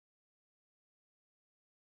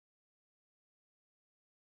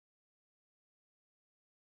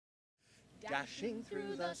dashing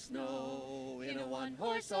through the snow in a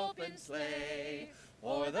one-horse open sleigh.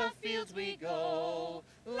 O'er the fields we go,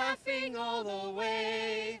 laughing all the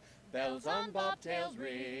way. Bells on bobtails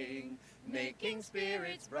ring, making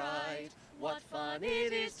spirits bright. What fun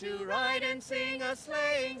it is to ride and sing a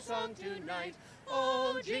sleighing song tonight.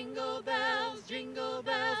 Oh, jingle bells, jingle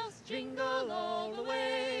all the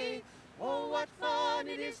way. Oh, what fun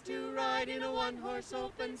it is to ride in a one-horse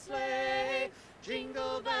open sleigh.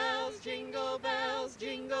 Jingle bells, jingle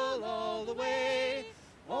all the way.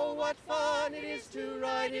 Oh, what fun it is to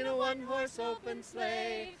ride in a one-horse open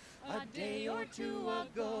sleigh. A day or two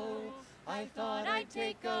ago, I thought I'd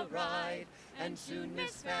take a ride, and soon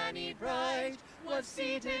Miss Fanny Bright was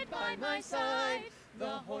seated by my side. The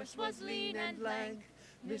horse was lean and lank,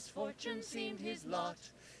 misfortune seemed his lot.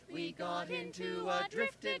 We got into a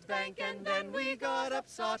drifted bank, and then we got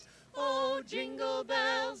upsot. Oh, jingle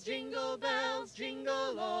bells, jingle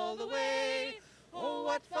all the way. Oh,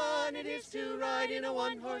 what fun it is to ride in a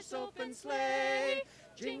one-horse open sleigh.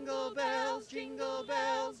 Jingle bells, jingle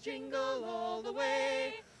all the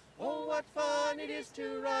way. Oh, what fun it is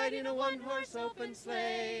to ride in a one-horse open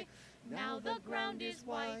sleigh. Now the ground is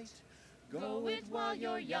white, go it while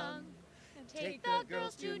you're young. Take the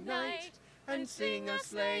girls tonight and sing a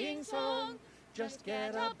sleighing song. Just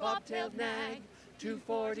get a bobtailed nag,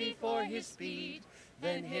 240 for his speed.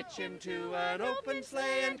 Then hitch him to an open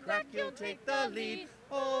sleigh and crack you'll take the lead.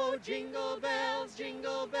 Oh, jingle bells,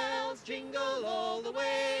 jingle all the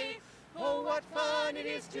way. Oh, what fun it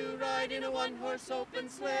is to ride in a one-horse open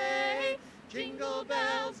sleigh. Jingle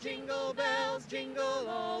bells, jingle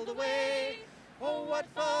all the way. Oh, what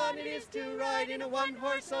fun it is to ride in a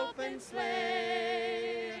one-horse open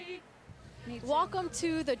sleigh. Welcome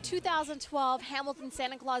to the 2012 Hamilton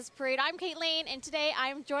Santa Claus Parade. I'm Kate Lane, and today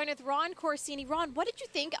I'm joined with Ron Corsini. Ron, what did you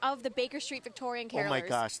think of the Baker Street Victorian Carolers? Oh my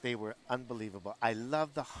gosh, they were unbelievable. I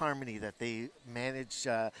love the harmony that they managed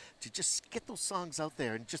to just get those songs out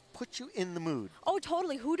there and just put you in the mood. Oh,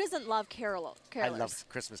 totally. Who doesn't love carolers? I love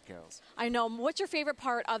Christmas carols. I know. What's your favorite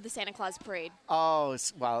part of the Santa Claus Parade? Oh,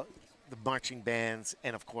 well, the marching bands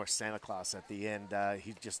and, of course, Santa Claus at the end.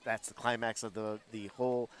 That's the climax of the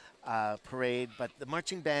whole parade. But the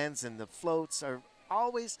marching bands and the floats are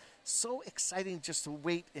always so exciting just to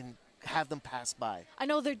wait and have them pass by. I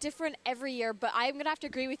know they're different every year, but I'm going to have to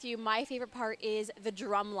agree with you. My favorite part is the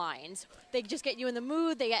drum lines. They just get you in the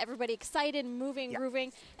mood. They get everybody excited, moving,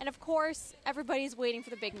 grooving. And, of course, everybody's waiting for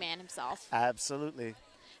the big man himself. Absolutely.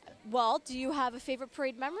 Well, do you have a favorite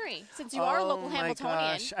parade memory, since you are a local Hamiltonian? Oh,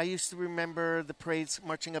 my gosh. I used to remember the parades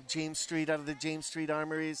marching up James Street out of the James Street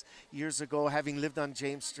Armories years ago, having lived on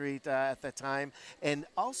James Street at that time, and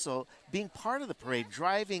also being part of the parade,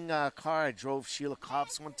 driving a car. I drove Sheila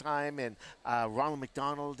Copps one time and Ronald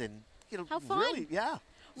McDonald, and, how fun. Really, yeah.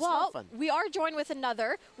 Well, we are joined with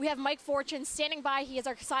another. We have Mike Fortune standing by. He is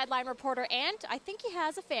our sideline reporter, and I think he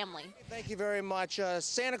has a family. Thank you very much.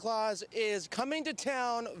 Santa Claus is coming to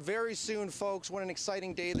town very soon, folks. What an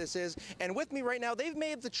exciting day this is. And with me right now, they've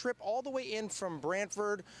made the trip all the way in from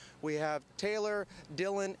Brantford. We have Taylor,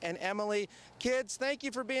 Dylan, and Emily. Kids, thank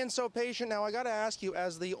you for being so patient. Now, I got to ask you,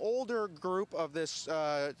 as the older group of this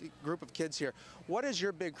group of kids here, what is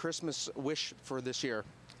your big Christmas wish for this year?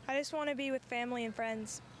 I just want to be with family and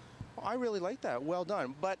friends. Well, I really like that. Well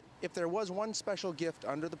done. But if there was one special gift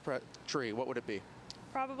under the tree, what would it be?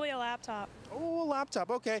 Probably a laptop. Oh, a laptop.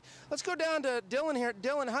 Okay. Let's go down to Dylan here.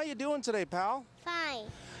 Dylan, how you doing today, pal? Fine.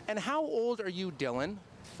 And how old are you, Dylan?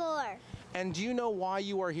 4. And do you know why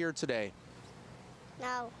you are here today?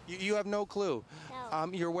 No. You have no clue? No.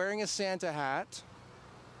 You're wearing a Santa hat.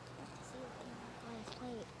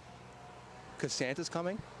 Because Santa's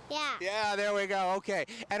coming? Yeah. Yeah, there we go. Okay.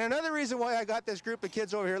 And another reason why I got this group of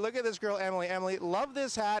kids over here, look at this girl, Emily. Emily, love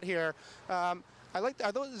this hat here.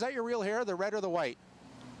 Is that your real hair, the red or the white?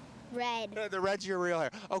 Red. The red's your real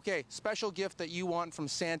hair. Okay, special gift that you want from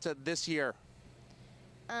Santa this year?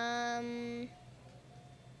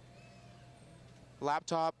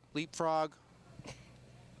 Laptop, leapfrog,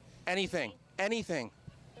 anything. Anything.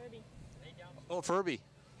 Furby. Oh, Furby.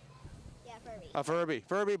 Yeah, Furby.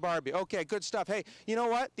 Furby Barbie. Okay, good stuff. Hey, you know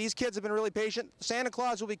what? These kids have been really patient. Santa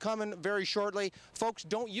Claus will be coming very shortly. Folks,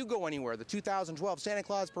 don't you go anywhere. The 2012 Santa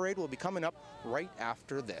Claus Parade will be coming up right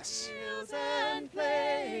after this. Wheels and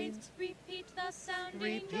planes, Repeat the sounding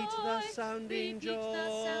repeat the sounding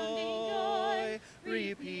joy.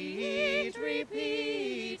 Repeat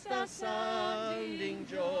the sounding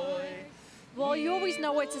joy. Well, you always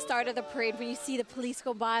know it's the start of the parade when you see the police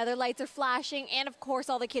go by, their lights are flashing, and of course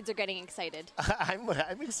all the kids are getting excited. I'm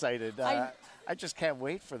excited. I I just can't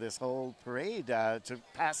wait for this whole parade to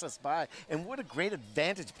pass us by. And what a great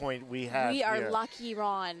advantage point we have We are here. lucky,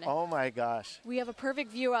 Ron. Oh, my gosh. We have a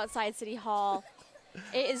perfect view outside City Hall.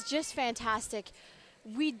 It is just fantastic.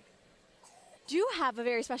 We do have a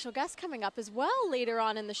very special guest coming up as well later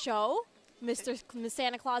on in the show, Mr.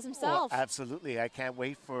 Santa Claus himself. Well, absolutely. I can't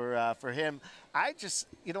wait for him. I just,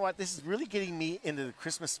 you know what, this is really getting me into the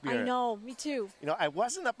Christmas spirit. I know, me too. You know, I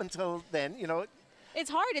wasn't up until then, you know. It's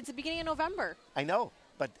hard. It's the beginning of November. I know,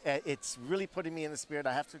 but it's really putting me in the spirit.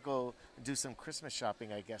 I have to go do some Christmas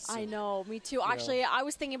shopping, I guess. I know, me too. Actually, I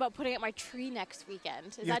was thinking about putting up my tree next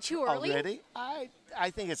weekend. Is that too early? Already? I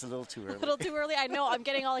think it's a little too early. A little too early? I know. I'm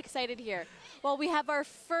getting all excited here. Well, we have our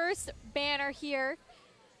first banner here.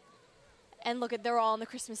 And look, they're all in the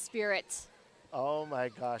Christmas spirit. Oh, my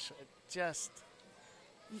gosh. Just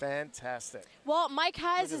fantastic. Well, Mike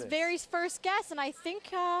has his very first guest, and I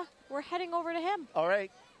think we're heading over to him. All right.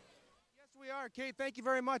 Yes, we are. Kate, thank you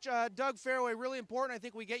very much. Doug Fairway, really important. I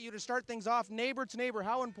think we get you to start things off. Neighbor to neighbor,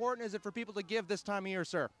 how important is it for people to give this time of year,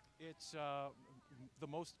 sir? It's the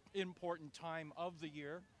most important time of the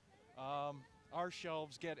year. Our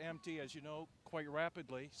shelves get empty, as you know, quite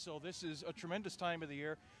rapidly. So this is a tremendous time of the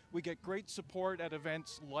year. We get great support at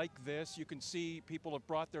events like this. You can see people have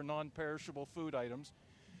brought their non-perishable food items,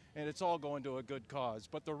 and it's all going to a good cause.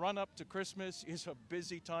 But the run-up to Christmas is a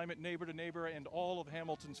busy time at Neighbor to Neighbor and all of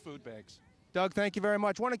Hamilton's food bags. Doug, thank you very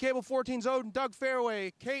much. One of Cable 14's Odin, Doug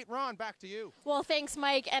Fairway. Kate, Ron, back to you. Well, thanks,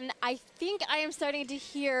 Mike. And I think I am starting to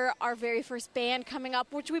hear our very first band coming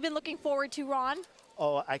up, which we've been looking forward to, Ron.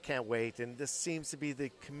 Oh, I can't wait. And this seems to be the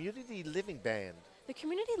Community Living Band. The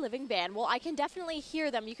Community Living Band. Well, I can definitely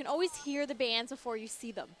hear them. You can always hear the bands before you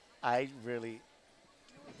see them. I really,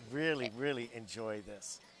 really enjoy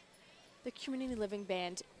this. The Community Living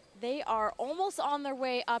Band. They are almost on their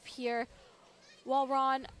way up here. Well,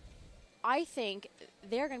 Ron, I think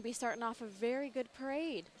they're going to be starting off a very good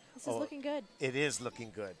parade. This is looking good. It is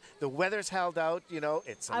looking good. The weather's held out, you know.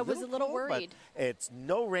 I was a little cold, worried. But it's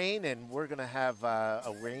no rain, and we're going to have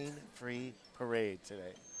a rain-free parade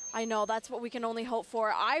today. I know, that's what we can only hope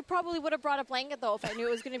for. I probably would have brought a blanket, though, if I knew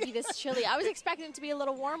it was going to be this chilly. I was expecting it to be a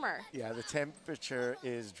little warmer. Yeah, the temperature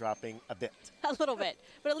is dropping a bit. A little bit.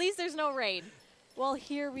 But at least there's no rain. Well,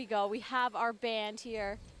 here we go. We have our band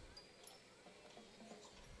here.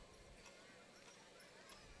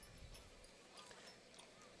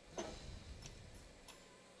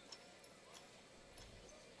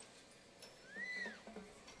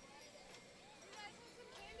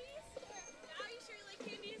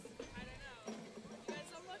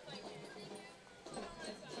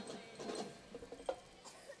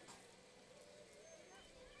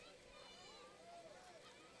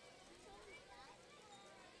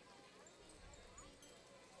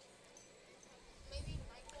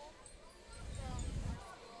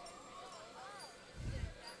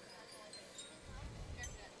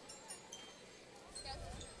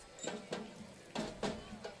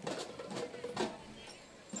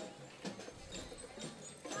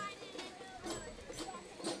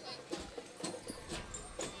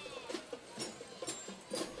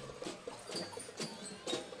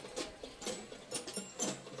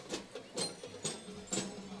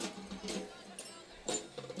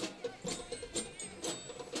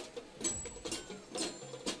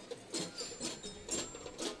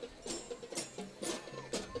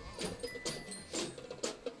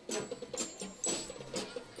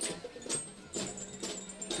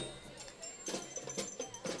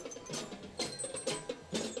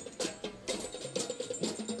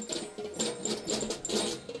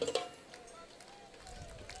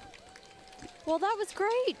 Well, that was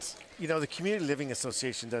great. You know, the Community Living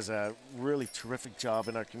Association does a really terrific job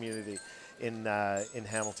in our community in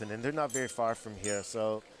Hamilton, and they're not very far from here,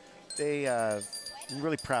 so I'm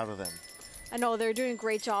really proud of them. I know, they're doing a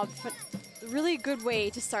great job. But really good way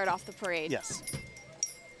to start off the parade. Yes.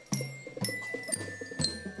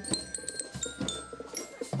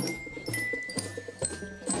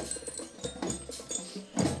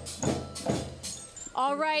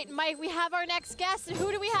 All right, Mike, we have our next guest. And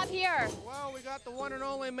who do we have here? Well, we got the one and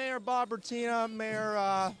only Mayor Bob Bertina.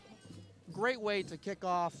 Mayor, great way to kick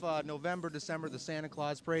off November, December, the Santa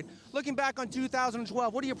Claus Parade. Looking back on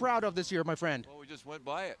 2012, what are you proud of this year, my friend? Well, we just went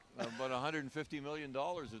by it. About $150 million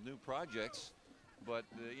of new projects. But,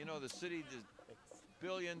 you know, the city, $1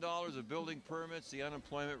 billion of building permits. The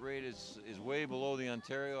unemployment rate is way below the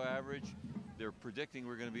Ontario average. They're predicting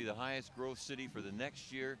we're going to be the highest growth city for the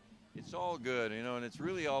next year. It's all good, you know, and it's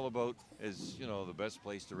really all about, as you know, the best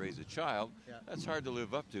place to raise a child. Yeah. That's hard to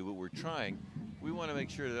live up to, but we're trying. We want to make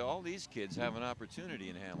sure that all these kids have an opportunity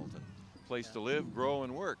in Hamilton. place to live, grow,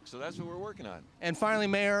 and work. So that's what we're working on. And finally,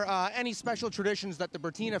 Mayor, any special traditions that the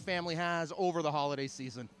Bertina family has over the holiday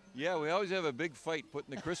season? Yeah, we always have a big fight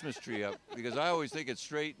putting the Christmas tree up because I always think it's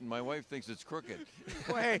straight and my wife thinks it's crooked.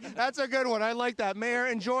 Well, hey, that's a good one. I like that. Mayor,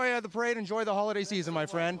 enjoy the parade. Enjoy the holiday season, my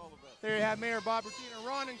friend. There you have Mayor Bob Bertina.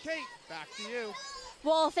 Ron and Kate, back to you.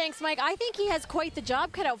 Well, thanks, Mike. I think he has quite the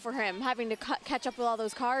job cut out for him, having to catch up with all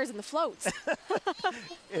those cars and the floats.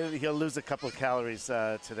 He'll lose a couple of calories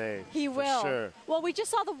today. He will. Sure. Well, we just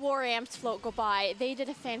saw the War Amps float go by. They did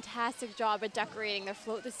a fantastic job at decorating their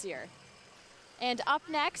float this year. And up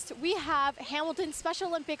next, we have Hamilton Special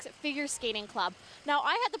Olympics Figure Skating Club. Now,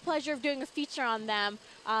 I had the pleasure of doing a feature on them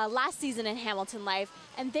last season in Hamilton Life,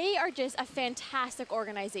 and they are just a fantastic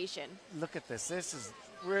organization. Look at this. This is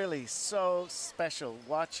really so special,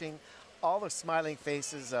 watching all the smiling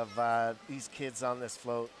faces of these kids on this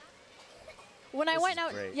float. When I went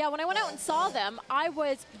out, when I went out and saw them, I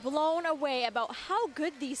was blown away about how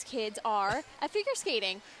good these kids are at figure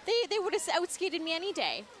skating. They would have outskated me any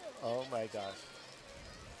day. Oh my gosh.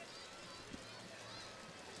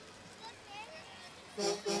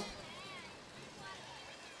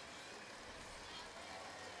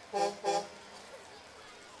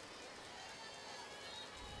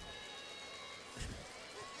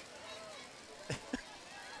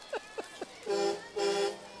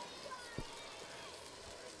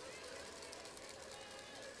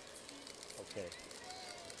 Okay.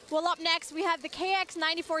 Well, up next, we have the KX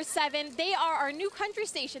 94.7. They are our new country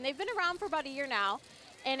station. They've been around for about a year now,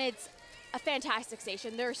 and it's a fantastic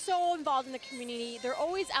station. They're so involved in the community. They're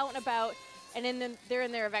always out and about, and they're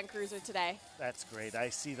in their event cruiser today. That's great. I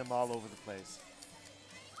see them all over the place.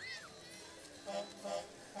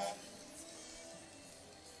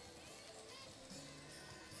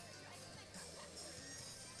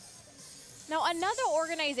 Now, another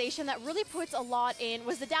organization that really puts a lot in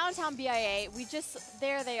was the Downtown BIA.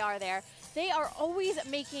 There they are there. They are always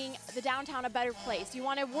making the downtown a better place. You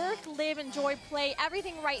want to work, live, enjoy, play,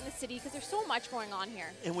 everything right in the city because there's so much going on here.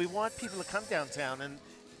 And we want people to come downtown, and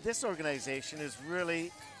this organization is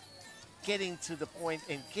really getting to the point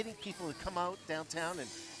and getting people to come out downtown and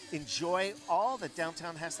enjoy all that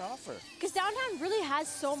downtown has to offer. Because downtown really has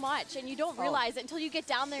so much, and you don't realize it until you get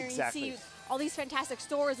down there Exactly. and you see all these fantastic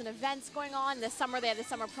stores and events going on. This summer they had the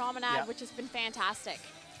summer promenade, which has been fantastic.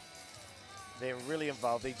 They're really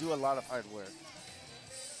involved. They do a lot of hard work.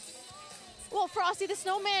 Well, Frosty the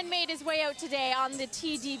Snowman made his way out today on the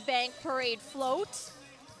TD Bank Parade float.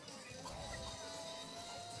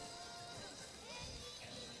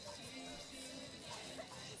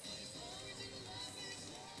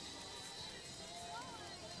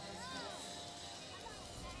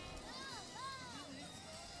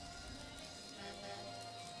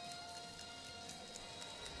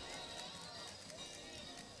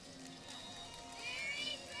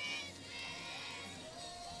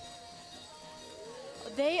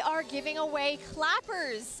 They are giving away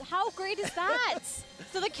clappers. How great is that?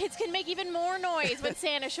 So the kids can make even more noise when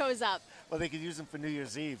Santa shows up. Well, they could use them for New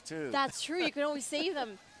Year's Eve, too. That's true. You can always save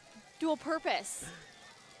them. Dual purpose.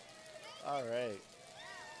 All right.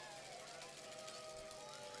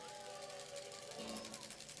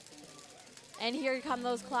 And here come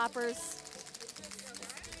those clappers.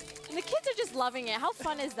 And the kids are just loving it. How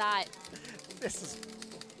fun is that? This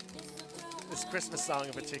Christmas song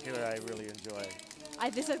in particular I really enjoy.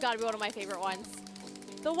 This has got to be one of my favorite ones.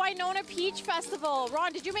 The Winona Peach Festival.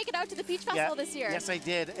 Ron, did you make it out to the Peach Festival this year? Yes, I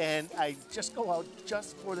did, and I just go out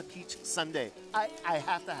just for the Peach Sundae. I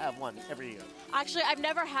have to have one every year. Actually, I've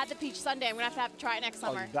never had the Peach Sundae. I'm going to have to try it next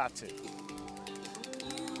summer. Oh, you got to.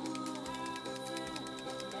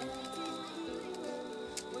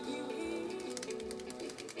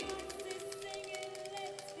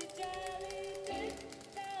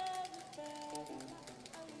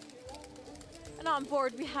 And on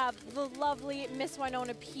board, we have the lovely Miss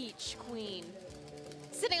Winona Peach Queen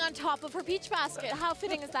sitting on top of her peach basket. How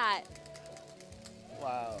fitting is that?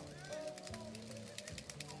 Wow.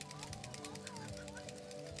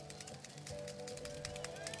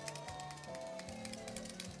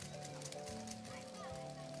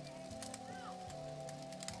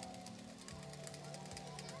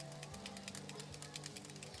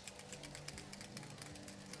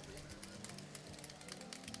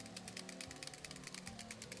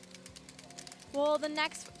 Well, the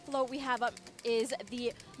next float we have up is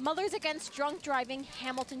the Mothers Against Drunk Driving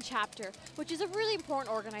Hamilton chapter, which is a really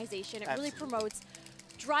important organization. It really promotes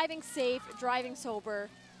driving safe, driving sober.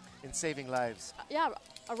 And saving lives.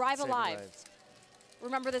 Arrive Saving alive. lives.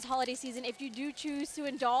 Remember this holiday season, if you do choose to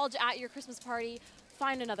indulge at your Christmas party,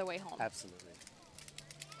 find another way home. Absolutely.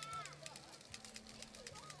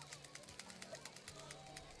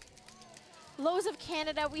 Lowe's of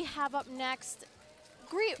Canada we have up next.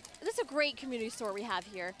 Great, this is a great community store we have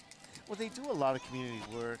here. Well, they do a lot of community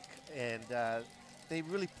work, and they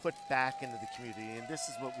really put back into the community, and this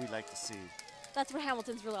is what we like to see. That's what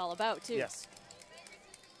Hamilton's really all about, too. Yes.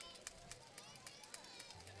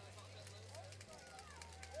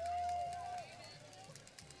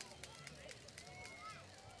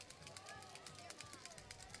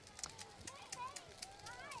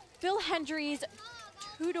 Bill Hendry's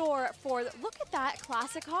two-door Ford. Look at that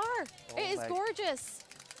classic car. Oh, it is gorgeous.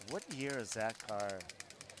 What year is that car?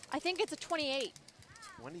 I think it's a 28.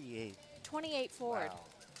 28. 28 Ford. Wow.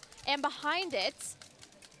 And behind it,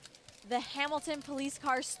 the Hamilton police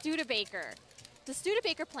car Studebaker. The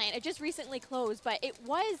Studebaker plant, it just recently closed, but it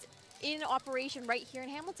was in operation right here in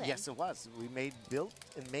Hamilton. Yes, it was. We built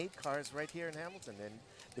and made cars right here in Hamilton, and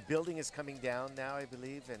the building is coming down now, I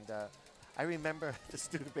believe, and I remember the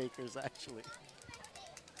Studebakers, actually.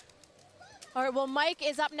 All right, well, Mike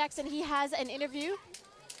is up next, and he has an interview.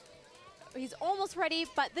 He's almost ready,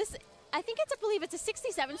 but this, I believe it's a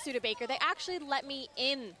 67 Studebaker. They actually let me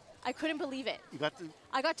in. I couldn't believe it. You got to?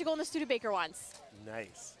 I got to go in the Studebaker once.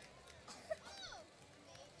 Nice.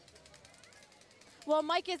 Well,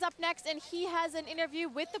 Mike is up next, and he has an interview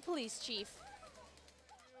with the police chief.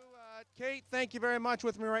 Kate, thank you very much.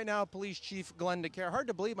 With me right now, Police Chief Glenn DeCare. Hard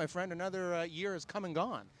to believe, my friend, another year has come and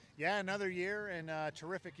gone. Yeah, another year, and a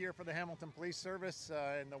terrific year for the Hamilton Police Service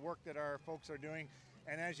and the work that our folks are doing.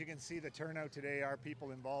 And as you can see, the turnout today are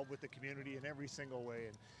people involved with the community in every single way.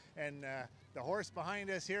 And the horse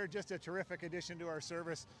behind us here, just a terrific addition to our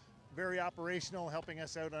service. Very operational, helping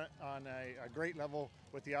us out on a great level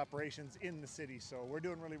with the operations in the city. So we're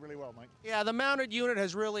doing really, really well, Mike. Yeah, the mounted unit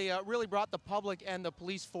has really brought the public and the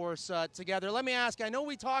police force together. Let me ask, I know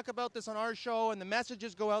we talk about this on our show and the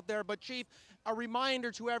messages go out there, but Chief, a reminder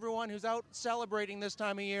to everyone who's out celebrating this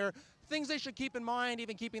time of year, things they should keep in mind,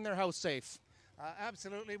 even keeping their house safe.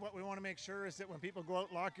 Absolutely. What we want to make sure is that when people go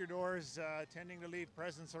out, lock your doors, tending to leave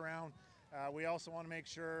presents around. We also want to make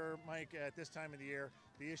sure, Mike, at this time of the year,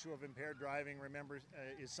 the issue of impaired driving, remember,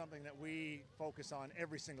 is something that we focus on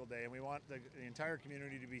every single day, and we want the entire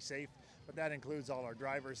community to be safe, but that includes all our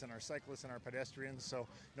drivers and our cyclists and our pedestrians, so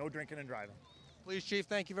no drinking and driving. Please, Chief,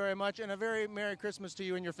 thank you very much, and a very Merry Christmas to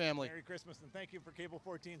you and your family. Merry Christmas, and thank you for Cable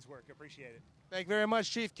 14's work. Appreciate it. Thank you very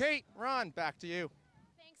much, Chief. Kate, Ron, back to you.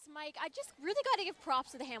 Mike, I just really got to give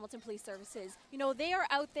props to the Hamilton Police Services. You know, they are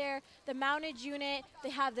out there, the mounted unit, they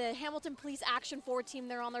have the Hamilton Police Action 4 team,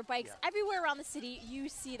 they're on their bikes. Yeah. Everywhere around the city, you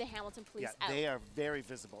see the Hamilton Police out. They are very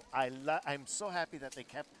visible. I'm so happy that they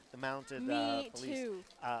kept the mounted police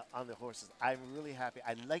on the horses. I'm really happy.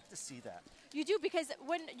 I like to see that. You do, because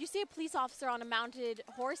when you see a police officer on a mounted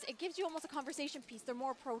horse, it gives you almost a conversation piece. They're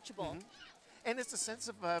more approachable. Mm-hmm. And it's a sense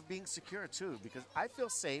of being secure, too, because I feel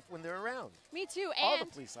safe when they're around. Me too. All the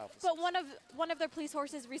police officers. But one of their police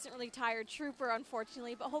horses recently retired, Trooper,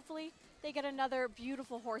 unfortunately. But hopefully they get another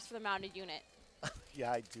beautiful horse for the mounted unit.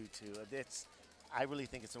 Yeah, I do, too. I really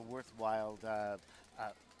think it's a worthwhile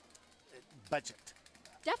budget.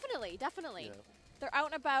 Definitely. Yeah. They're out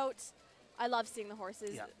and about. I love seeing the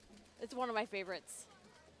horses. Yeah. It's one of my favorites.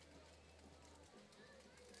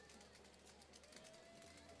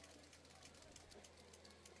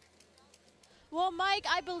 Well, Mike,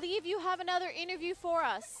 I believe you have another interview for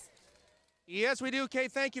us. Yes, we do, Kate.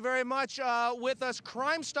 Thank you very much. With us,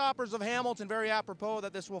 Crime Stoppers of Hamilton. Very apropos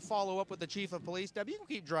that this will follow up with the Chief of Police. Debbie, you can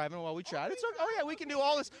keep driving while we chat. Yeah, we can do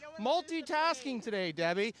all this multitasking today,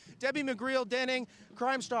 Debbie. Debbie McGreal-Denning,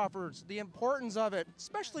 Crime Stoppers, the importance of it,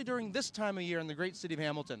 especially during this time of year in the great city of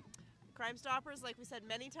Hamilton. Crime Stoppers, like we said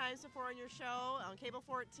many times before on your show, on Cable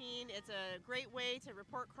 14, it's a great way to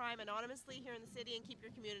report crime anonymously here in the city and keep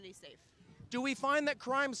your community safe. Do we find that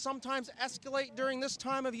crimes sometimes escalate during this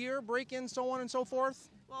time of year, break-ins, so on and so forth?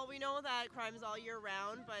 Well, we know that crime is all year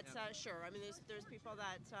round, but sure. I mean, there's people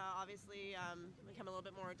that obviously become a little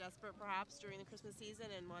bit more desperate perhaps during the Christmas season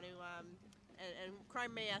and want to, and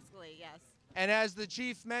crime may escalate, yes. And as the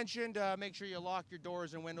Chief mentioned, make sure you lock your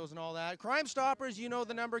doors and windows and all that. Crime Stoppers, you know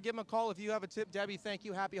the number. Give them a call if you have a tip. Debbie, thank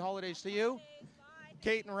you. Happy holidays to you. Okay, bye.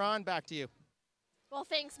 Kate and Ron, back to you. Well,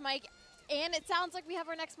 thanks, Mike. And it sounds like we have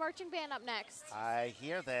our next marching band up next. I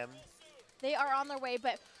hear them. They are on their way,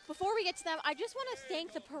 but before we get to them, I just want to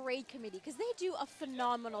thank the parade committee because they do a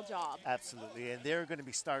phenomenal job. Absolutely, and they're going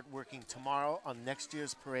to start working tomorrow on next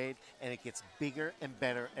year's parade, and it gets bigger and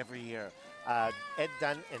better every year. Ed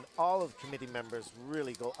Dunn and all of the committee members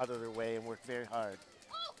really go out of their way and work very hard.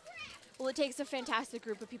 Well, it takes a fantastic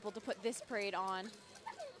group of people to put this parade on.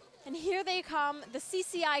 And here they come, the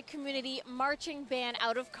CCI Community Marching Band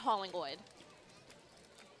out of Collingwood.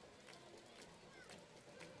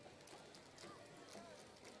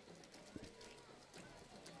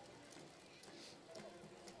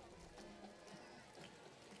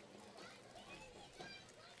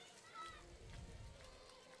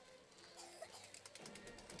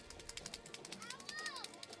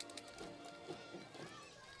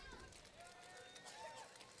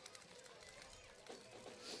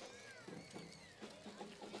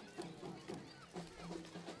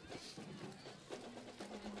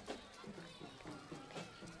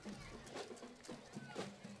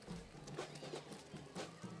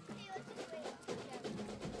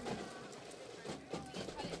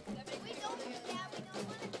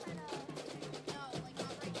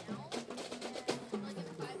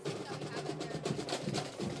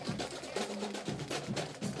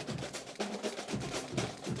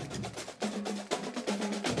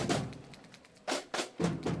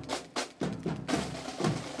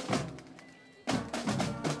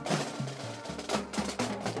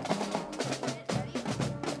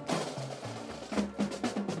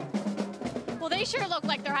 They sure look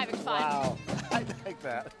like they're having fun. Wow, I like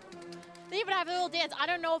that. They even have a little dance. I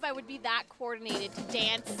don't know if I would be that coordinated to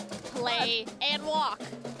dance, play, and walk.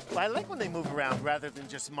 Well, I like when they move around rather than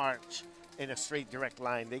just march in a straight, direct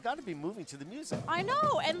line. They got to be moving to the music. I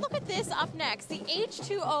know. And look at this up next, the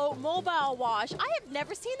H2O Mobile Wash. I have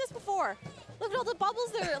never seen this before. Look at all the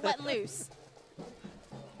bubbles they're letting loose.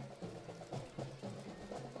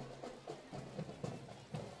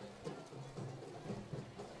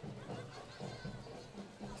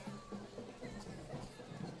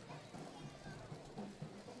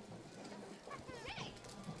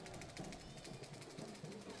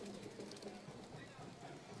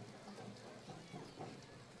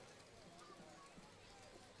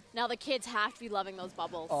 Now the kids have to be loving those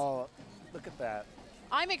bubbles. Oh, look at that.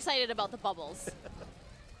 I'm excited about the bubbles.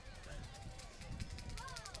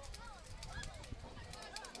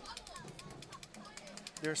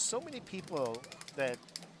 There are so many people that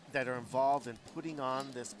are involved in putting on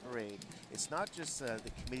this parade. It's not just the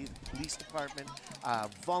committee, the police department,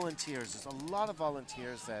 volunteers. There's a lot of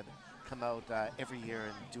volunteers that come out every year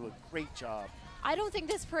and do a great job. I don't think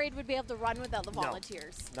this parade would be able to run without the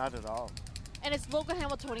volunteers. No, not at all. And it's local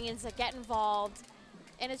Hamiltonians that get involved,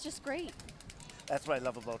 and it's just great. That's what I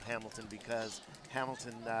love about Hamilton, because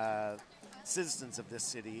Hamilton citizens of this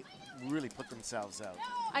city really put themselves out.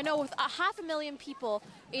 I know, with 500,000 people,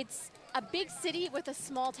 it's a big city with a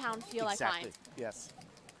small town feel, Exactly. I find. Yes.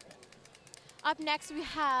 Up next, we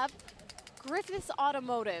have Griffiths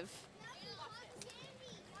Automotive.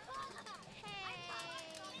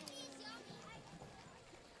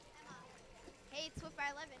 Hey, it's Swift by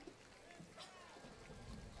 11.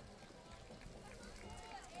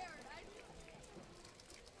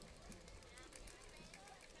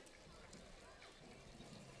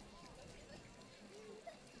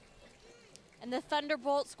 And the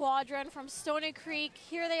Thunderbolt Squadron from Stony Creek,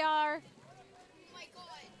 here they are.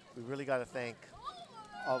 We really got to thank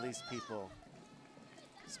all these people,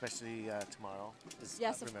 especially tomorrow. Is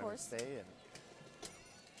Yes, of Remembrance course. Day, and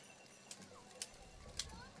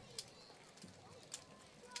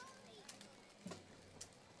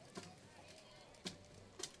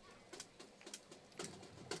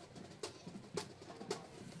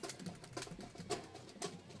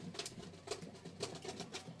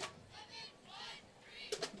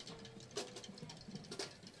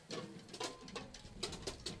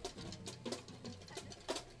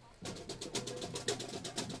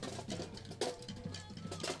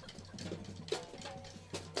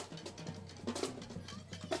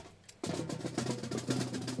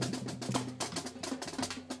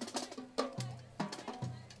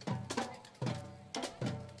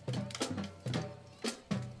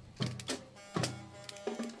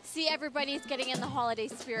See, everybody's getting in the holiday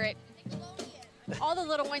spirit. All the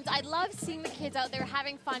little ones. I love seeing the kids out there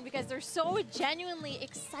having fun because they're so genuinely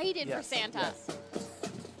excited for Yes, Santa. yes.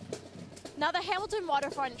 Now, the Hamilton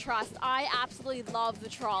Waterfront Trust, I absolutely love the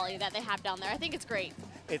trolley that they have down there. I think it's great.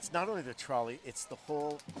 It's not only the trolley, it's the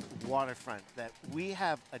whole waterfront, that we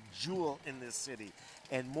have a jewel in this city.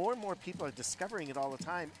 And more people are discovering it all the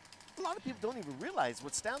time. A lot of people don't even realize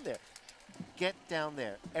what's down there. Get down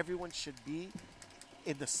there. Everyone should be,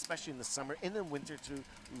 especially in the summer, in the winter too,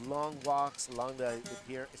 long walks along the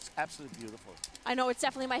pier. It's absolutely beautiful. I know, it's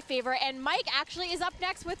definitely my favorite. And Mike actually is up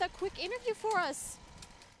next with a quick interview for us.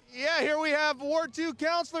 Yeah, here we have Ward 2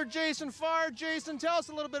 Councillor Jason Farr. Jason, tell us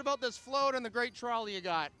a little bit about this float and the great trolley you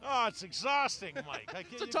got. Oh, it's exhausting, Mike.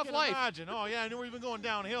 It's a tough life. Imagine. Oh, yeah, and we've been going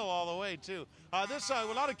downhill all the way, too. A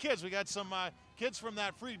lot of kids. We got some kids from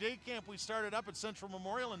that free day camp we started up at Central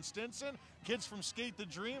Memorial in Stinson, kids from Skate the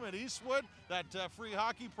Dream at Eastwood, that free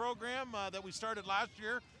hockey program that we started last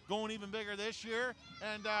year, going even bigger this year,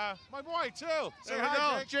 and my boy, too. Say There we hi,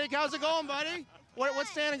 go. Jake. Jake, how's it going, buddy? What's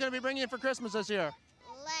Santa going to be bringing in for Christmas this year?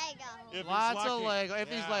 Lego. If he's Lots of lucky. Lego.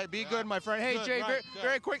 If he's like, be good, my friend. Hey, Good, Jay, right,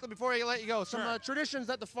 very quickly before I let you go, some Sure. traditions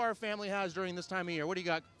that the Farr family has during this time of year. What do you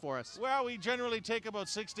got for us? Well, we generally take about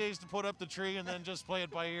 6 days to put up the tree and then just play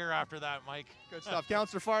it by ear after that, Mike. Good stuff.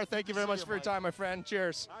 Councillor Farr, thank you very See much you, for your Mike. time, my friend.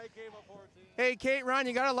 Cheers. I came up for it, too. Hey, Kate, Ron,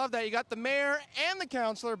 you got to love that. You got the mayor and the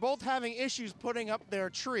councillor both having issues putting up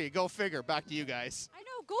their tree. Go figure. Back to you guys. I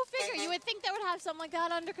know, go figure. You would think they would have something like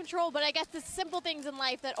that under control, but I guess the simple things in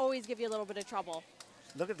life that always give you a little bit of trouble.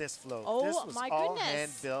 Look at this float. Oh, this was my all goodness.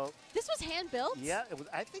 hand-built. This was hand-built? Yeah, it was,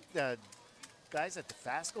 I think the guys at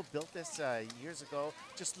DeFasco built this years ago.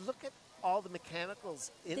 Just look at all the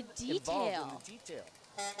mechanicals involved in the detail.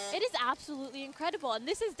 It is absolutely incredible, and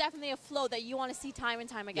this is definitely a float that you want to see time and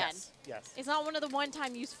time again. Yes, yes. It's not one of the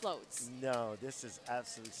one-time use floats. No, this is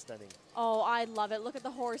absolutely stunning. Oh, I love it. Look at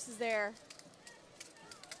the horses there.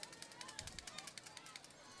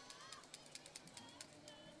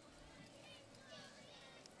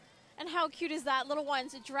 how cute is that? Little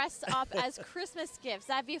ones dressed up as Christmas gifts.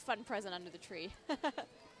 That'd be a fun present under the tree.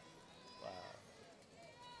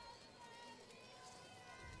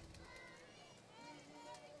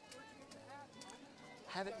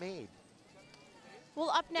 Had it made. Well,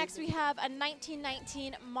 up next we have a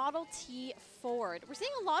 1919 Model T Ford. We're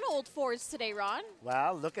seeing a lot of old Fords today, Ron.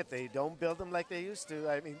 Well, look at, they don't build them like they used to.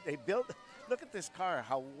 I mean, look at this car,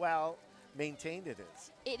 how well maintained it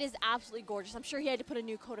is. It is absolutely gorgeous. I'm sure he had to put a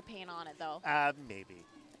new coat of paint on it, though. Maybe.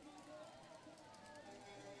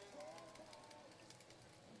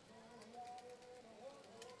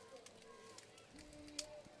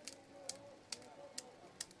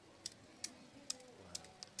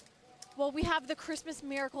 Well, we have the Christmas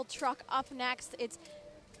Miracle truck up next. It's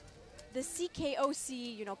the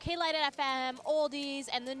CKOC, you know, K-Light FM, Oldies,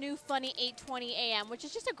 and the new funny 820 AM, which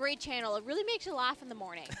is just a great channel. It really makes you laugh in the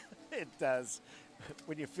morning. It does.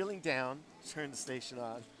 When you're feeling down, turn the station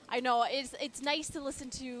on. I know. It's nice to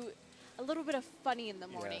listen to a little bit of funny in the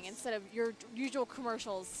morning instead of your usual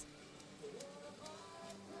commercials.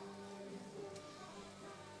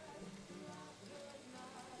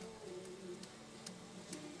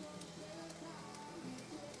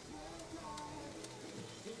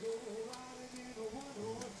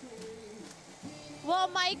 Well,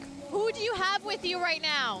 Mike, who do you have with you right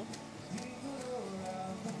now?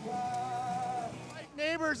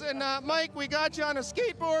 Neighbors, and Mike, we got you on a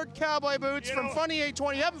skateboard, cowboy boots from Funny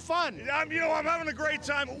 820. You having fun? I'm having a great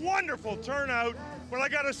time. Wonderful turnout. But I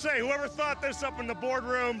got to say, whoever thought this up in the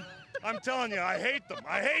boardroom, I'm telling you, I hate them.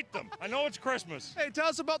 I hate them. I know it's Christmas. Hey, tell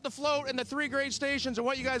us about the float and the 3 great stations and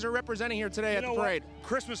what you guys are representing here today at the parade.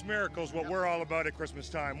 Christmas miracles, what we're all about at Christmas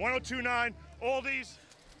time. 102.9, Oldies.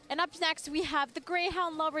 And up next, we have the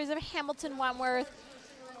Greyhound lovers of Hamilton Wentworth.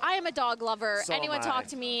 I am a dog lover. So Anyone am I. talk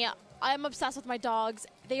to me. I'm obsessed with my dogs.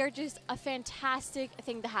 They are just a fantastic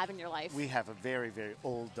thing to have in your life. We have a very, very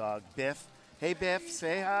old dog, Biff. Hey, Biff,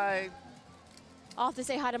 say hi. I'll have to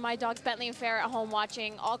say hi to my dogs, Bentley and Farrah, at home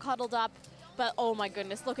watching, all cuddled up. But oh my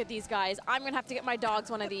goodness, look at these guys. I'm going to have to get my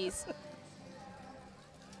dogs one of these.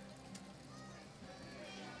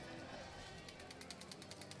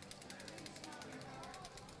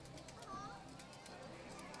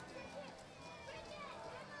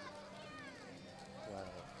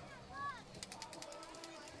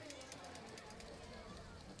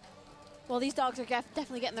 Well, these dogs are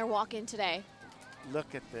definitely getting their walk in today.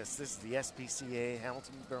 Look at this. This is the SPCA,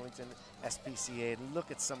 Hamilton Burlington SPCA, and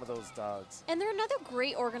look at some of those dogs. And they're another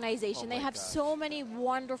great organization. Oh They my have gosh. so many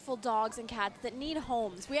wonderful dogs and cats that need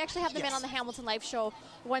homes. We actually have them in on the Hamilton Life Show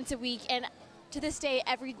once a week, and to this day,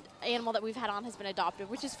 every animal that we've had on has been adopted,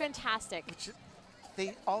 which is fantastic.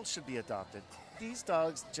 They all should be adopted. These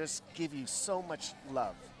dogs just give you so much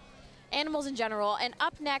love. Animals in general. And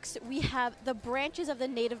up next, we have the branches of the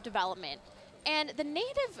Native development. And the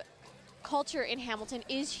Native culture in Hamilton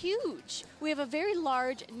is huge. We have a very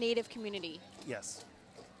large Native community. Yes.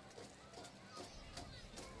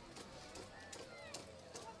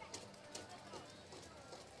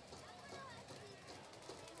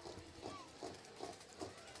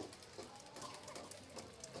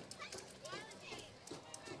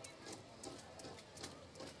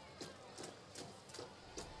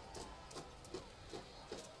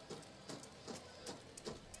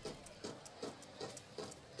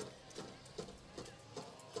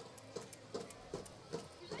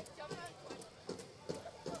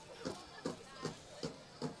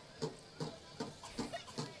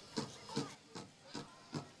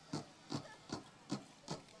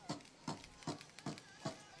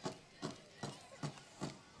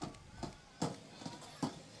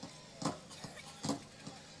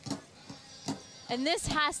 And this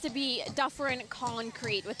has to be Dufferin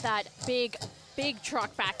Concrete with that big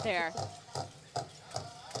truck back there.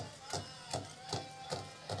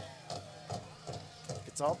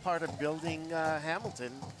 It's all part of building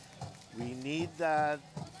Hamilton. We need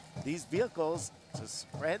these vehicles to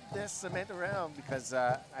spread this cement around because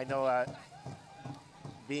I know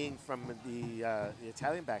being from the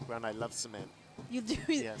Italian background, I love cement. You do?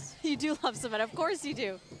 Yes. You do love cement. Of course you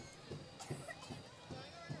do.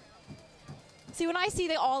 See, when I see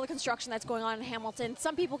all the construction that's going on in Hamilton,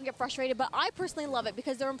 some people can get frustrated, but I personally love it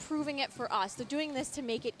because they're improving it for us. They're doing this to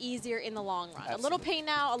make it easier in the long run. Absolutely. A little pain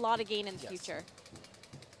now, a lot of gain in the future.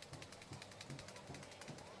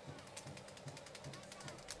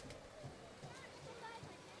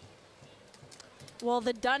 Well,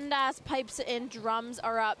 the Dundas pipes and drums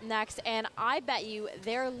are up next, and I bet you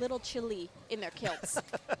they're a little chilly in their kilts.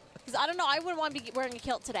 Because I don't know, I wouldn't want to be wearing a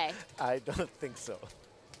kilt today. I don't think so.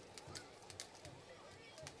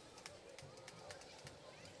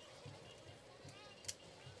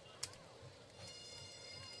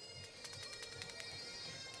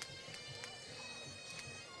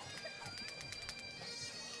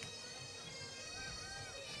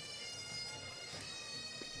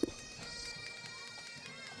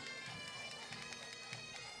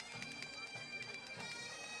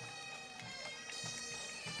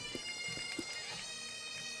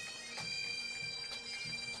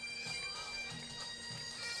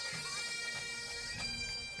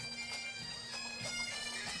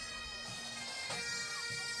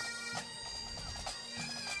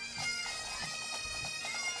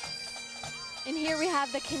 And here we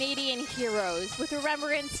have the Canadian heroes. With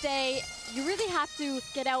Remembrance Day, you really have to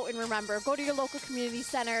get out and remember. Go to your local community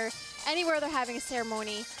center, anywhere they're having a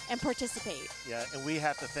ceremony, and participate. Yeah, and we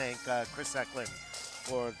have to thank Chris Eklund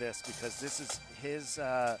for this, because this is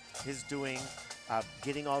his doing,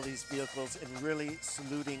 getting all these vehicles and really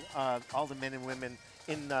saluting all the men and women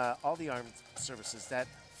in all the armed services that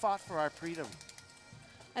fought for our freedom.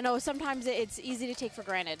 I know sometimes it's easy to take for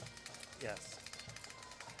granted. Yes.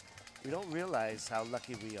 We don't realize how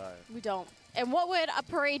lucky we are. We don't. And what would a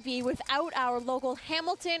parade be without our local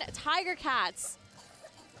Hamilton Tiger Cats?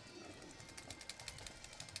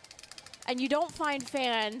 And you don't find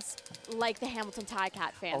fans like the Hamilton Tiger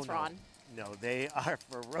Cat fans, no. Ron. No, they are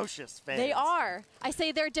ferocious fans. They are. I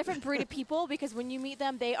say they're a different breed of people because when you meet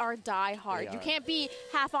them, they are die-hard. They You are. can't be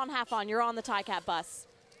half on, half on. You're on the Tiger Cat bus.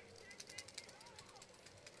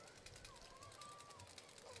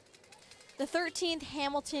 The 13th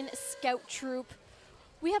Hamilton Scout Troop.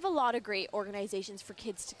 We have a lot of great organizations for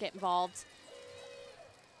kids to get involved.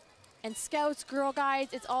 And Scouts, Girl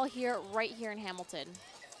Guides, it's all here, right here in Hamilton.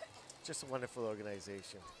 Just a wonderful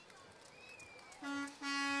organization.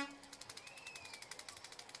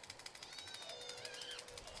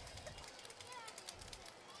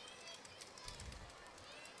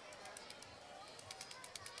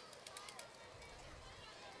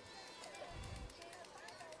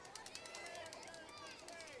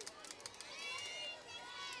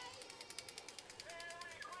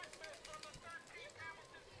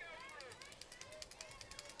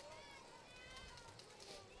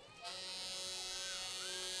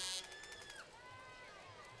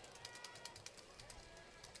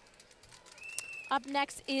 Up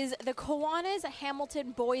next is the Kiwanis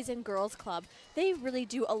Hamilton Boys and Girls Club. They really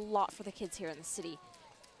do a lot for the kids here in the city.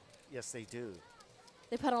 Yes, they do.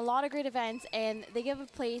 They put on a lot of great events, and they give a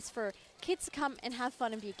place for kids to come and have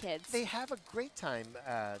fun and be kids. They have a great time.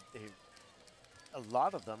 A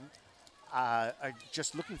lot of them are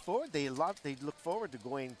just looking forward. They look forward to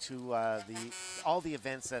going to all the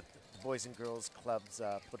events that the Boys and Girls Clubs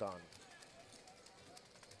put on.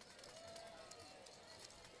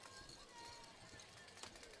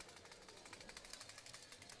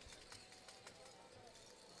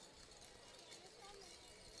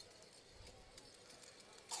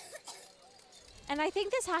 And I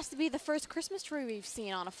think this has to be the first Christmas tree we've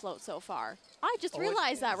seen on a float so far. I just Oh,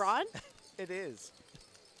 realized that, Ron. It is.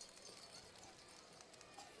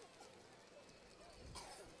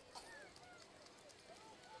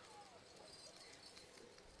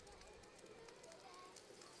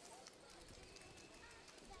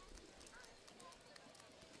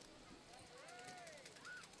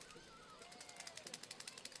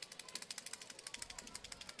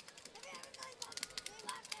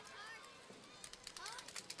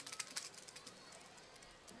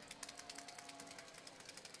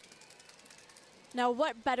 Now,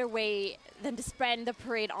 what better way than to spend the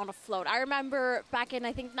parade on a float? I remember back in,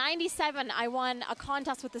 I think, 97, I won a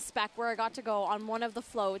contest with the Spec where I got to go on one of the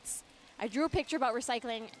floats. I drew a picture about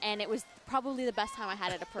recycling, and it was probably the best time I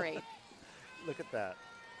had at a parade. Look at that.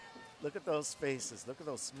 Look at those faces. Look at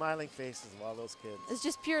those smiling faces of all those kids. It's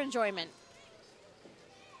just pure enjoyment.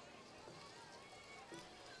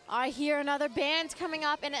 I hear another band coming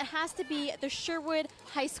up, and it has to be the Sherwood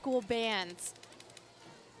High School Band.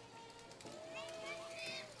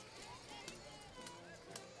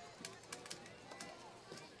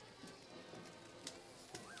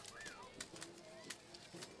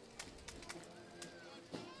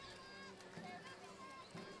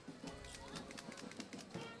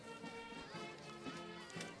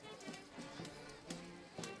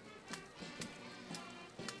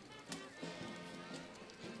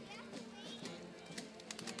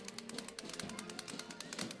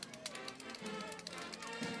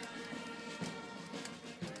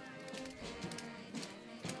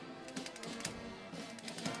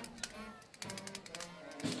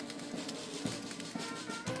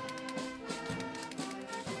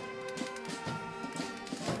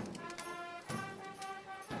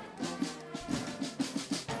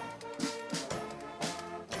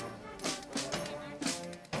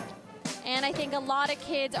 And I think a lot of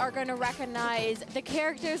kids are going to recognize the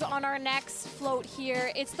characters on our next float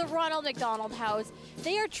here. It's the Ronald McDonald House.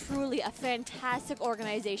 They are truly a fantastic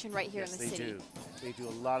organization right here in the city. Yes, they do. They do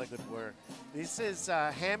a lot of good work. This is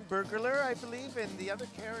Hamburglar, I believe, and the other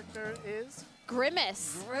character is?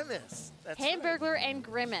 Grimace. Grimace. That's Hamburglar and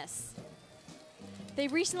Grimace. They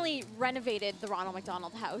recently renovated the Ronald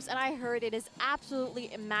McDonald House, and I heard it is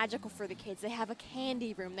absolutely magical for the kids. They have a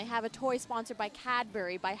candy room. They have a toy sponsored by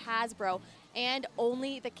Cadbury, by Hasbro, and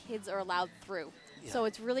only the kids are allowed through. So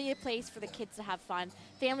it's really a place for the kids to have fun,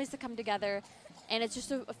 families to come together, and it's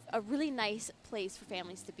just a really nice place for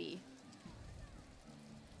families to be.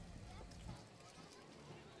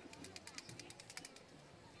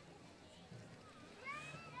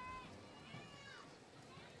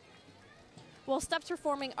 Well, Steps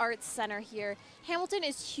Performing Arts Center here. Hamilton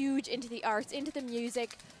is huge into the arts, into the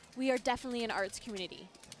music. We are definitely an arts community.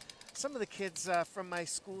 Some of the kids from my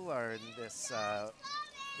school are in this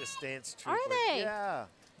this dance troupe. Are they? Yeah.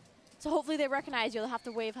 So hopefully they recognize you. They'll have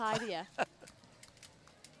to wave hi to you.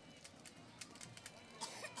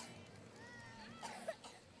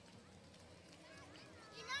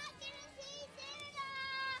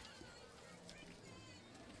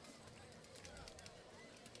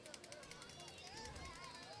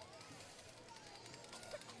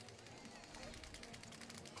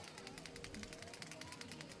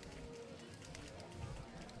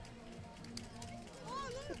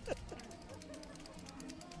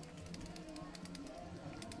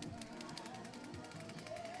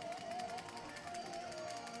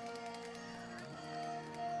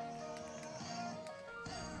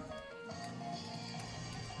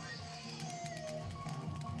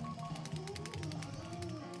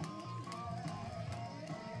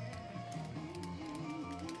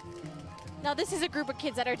 Now, this is a group of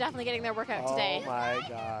kids that are definitely getting their workout today. Oh, my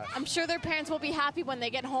gosh. I'm sure their parents will be happy when they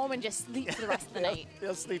get home and just sleep for the rest of the night.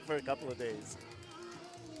 They'll sleep for a couple of days.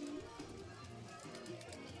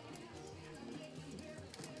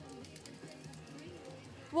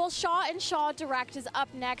 Well, Shaw & Shaw Direct is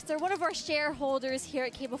up next. They're one of our shareholders here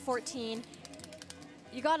at Cable 14.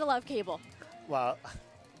 You got to love cable. Well,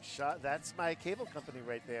 Shaw, that's my cable company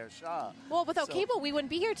right there, Shaw. Well, without cable, we wouldn't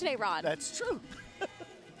be here today, Ron. That's true.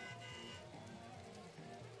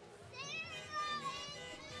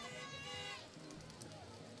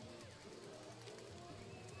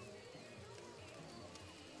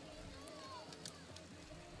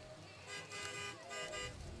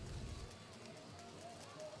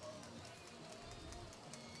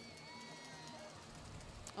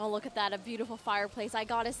 Oh, look at that, a beautiful fireplace. I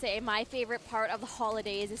gotta say, my favorite part of the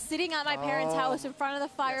holidays is sitting at my parents' house in front of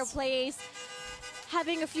the fireplace,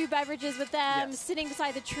 having a few beverages with them, sitting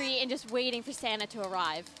beside the tree, and just waiting for Santa to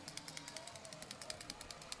arrive.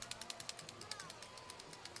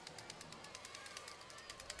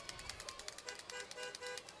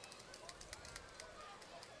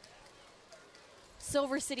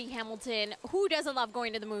 Silver City, Hamilton. Who doesn't love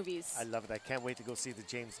going to the movies? I love it. I can't wait to go see the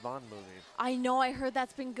James Bond movie. I know. I heard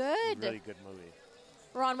that's been good. Really good movie.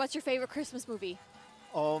 Ron, what's your favorite Christmas movie?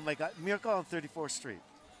 Oh, my God. Miracle on 34th Street.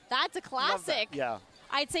 That's a classic. That. Yeah.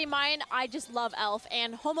 I'd say mine, I just love Elf,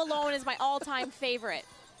 and Home Alone is my all-time favorite.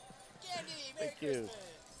 Thank you.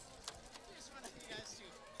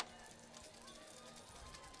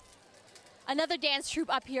 Another dance troupe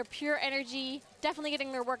up here, Pure Energy, definitely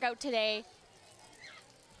getting their workout today.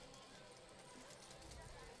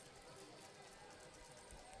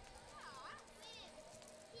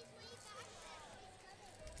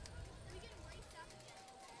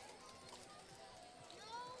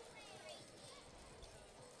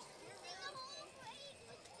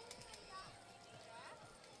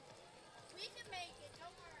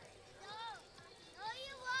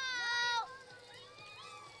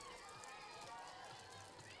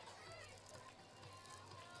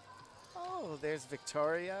 Oh, there's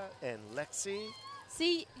Victoria and Lexi.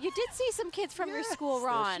 See, you did see some kids from your school,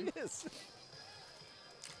 Ron. There she is.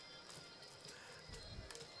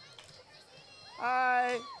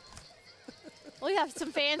 Hi. Well, you have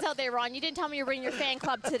some fans out there, Ron. You didn't tell me you were bringing your fan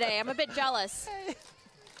club today. I'm a bit jealous.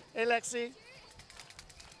 Hey, Lexi.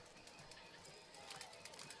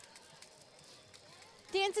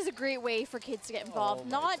 Dance is a great way for kids to get involved.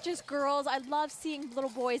 Not just girls. I love seeing little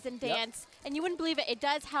boys in dance. And you wouldn't believe it, it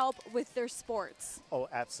does help with their sports. Oh,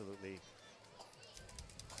 absolutely.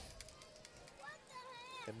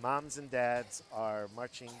 And moms and dads are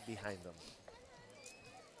marching behind them.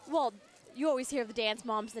 Well, you always hear of the dance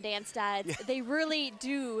moms, the dance dads. Yeah. They really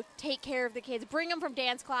do take care of the kids. Bring them from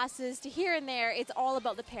dance classes to here and there. It's all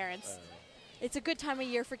about the parents. It's a good time of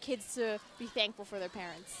year for kids to be thankful for their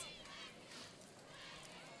parents.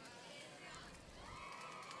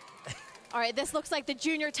 All right, this looks like the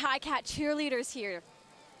junior Tie-Cat cheerleaders here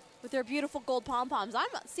with their beautiful gold pom-poms. I'm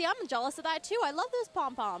jealous of that too. I love those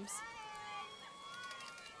pom-poms.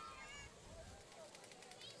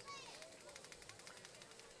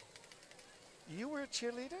 You were a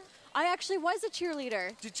cheerleader? I actually was a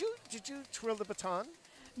cheerleader. Did you twirl the baton?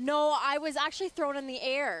 No, I was actually thrown in the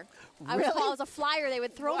air. Really? I was a flyer. They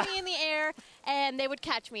would throw me in the air, and they would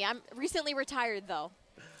catch me. I'm recently retired, though.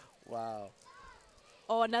 Wow.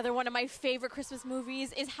 Oh, another one of my favorite Christmas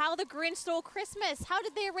movies is How the Grinch Stole Christmas. How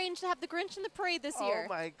did they arrange to have the Grinch in the parade this year?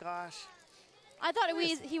 Oh, my gosh. I thought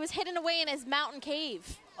he was hidden away in his mountain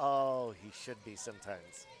cave. Oh, he should be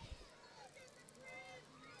sometimes.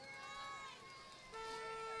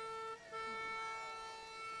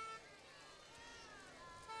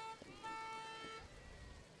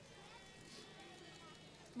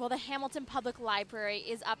 Well, the Hamilton Public Library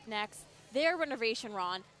is up next. Their renovation,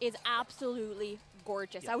 Ron, is absolutely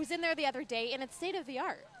gorgeous. Yeah. I was in there the other day, and it's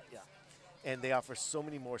state-of-the-art. Yeah. And they offer so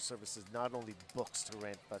many more services, not only books to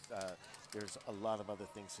rent, but there's a lot of other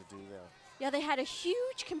things to do there. Yeah, they had a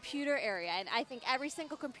huge computer area, and I think every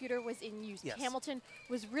single computer was in use. Yes. Hamilton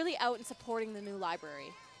was really out and supporting the new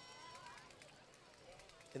library.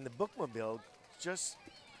 And the bookmobile just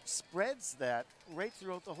spreads that right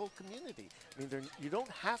throughout the whole community. I mean, you don't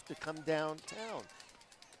have to come downtown.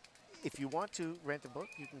 If you want to rent a book,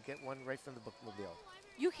 you can get one right from the bookmobile.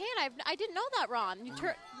 You can. I didn't know that, Ron. You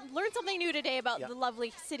learned something new today about the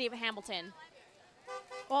lovely city of Hamilton.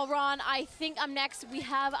 Well, Ron, I think next we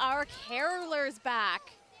have our carolers back.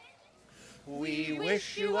 We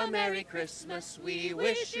wish you a Merry Christmas. We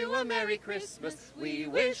wish you a Merry Christmas. We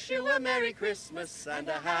wish you a Merry Christmas and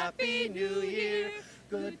a Happy New Year.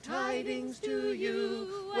 Good tidings to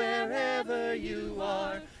you wherever you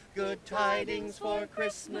are. Good tidings for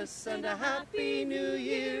Christmas and a Happy New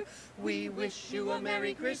Year. We wish you a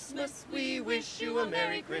Merry Christmas. We wish you a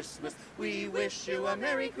Merry Christmas. We wish you a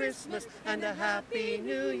Merry Christmas and a Happy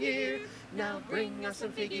New Year. Now bring us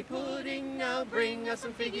some figgy pudding. Now bring us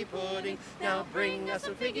some figgy pudding. Now bring us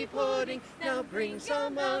some figgy pudding. Now bring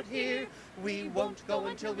some out here. We won't go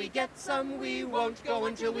until we get some. We won't go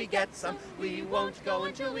until we get some. We won't go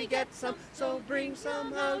until we get some. So bring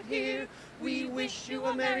some out here. We wish you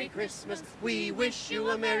a Merry Christmas. We wish you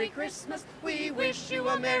a Merry Christmas. We wish you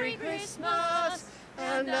a Merry Christmas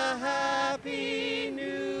and a Happy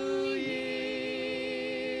New Year.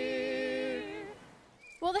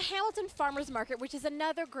 Well, the Hamilton Farmers Market, which is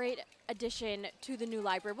another great addition to the new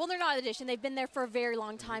library. Well, they're not an addition. They've been there for a very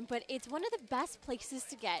long time, but it's one of the best places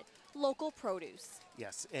to get local produce.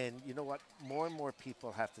 Yes, and you know what? More and more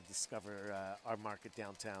people have to discover our market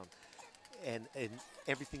downtown and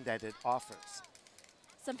everything that it offers.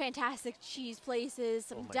 Some fantastic cheese places,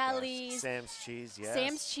 some my delis. gosh. Sam's Cheese, yes.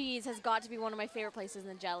 Sam's Cheese has got to be one of my favorite places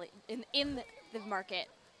in the market.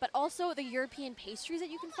 But also the European pastries that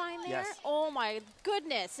you can find there. Yes. Oh my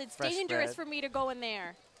goodness, it's Fresh dangerous bread. for me to go in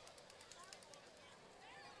there.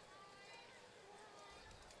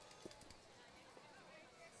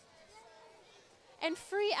 And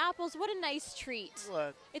free apples, what a nice treat.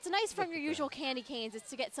 What? It's nice from your usual candy canes. It's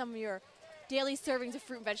to get some of your daily servings of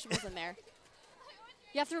fruit and vegetables in there.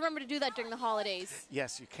 You have to remember to do that during the holidays.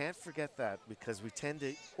 Yes, you can't forget that because we tend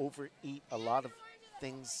to overeat a lot of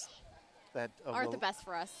things that Aren't the best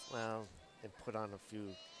for us. Well, and put on a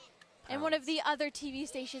few And one of the other TV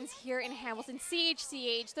stations here in Hamilton,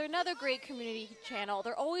 CHCH, they're another great community channel.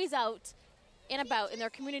 They're always out and about in their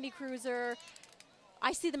community cruiser.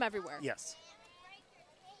 I see them everywhere. Yes.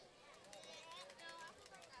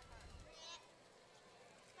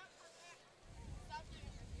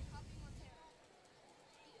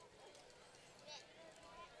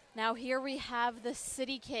 Now here we have the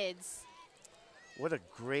City Kids. What a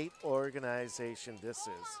great organization this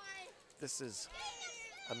is. This is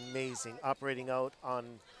amazing. Operating out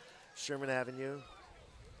on Sherman Avenue.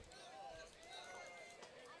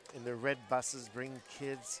 And their red buses bring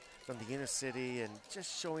kids from the inner city and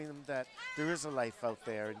just showing them that there is a life out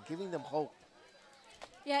there and giving them hope.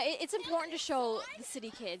 Yeah, it's important to show the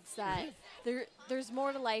city kids that there's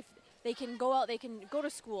more to life. They can go out, they can go to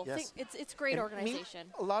school. Yes. It's a great And organization.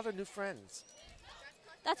 meet a lot of new friends.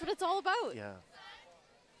 That's what it's all about. Yeah.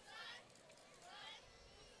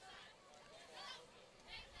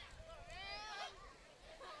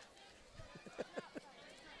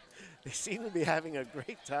 They seem to be having a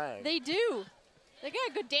great time. They do. They got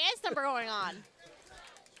a good dance number going on.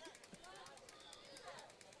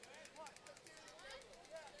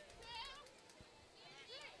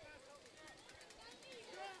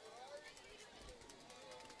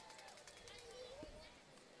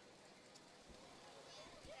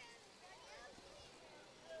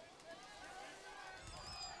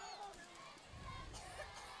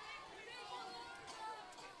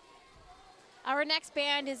 Our next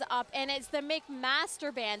band is up, and it's the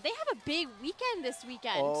McMaster Band. They have a big weekend this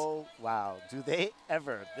weekend. Oh, wow. Do they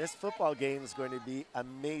ever? This football game is going to be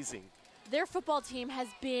amazing. Their football team has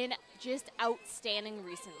been just outstanding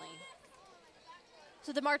recently.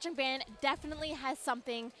 So the marching band definitely has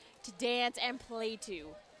something to dance and play to.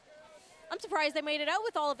 I'm surprised they made it out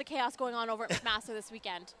with all of the chaos going on over at McMaster this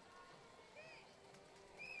weekend.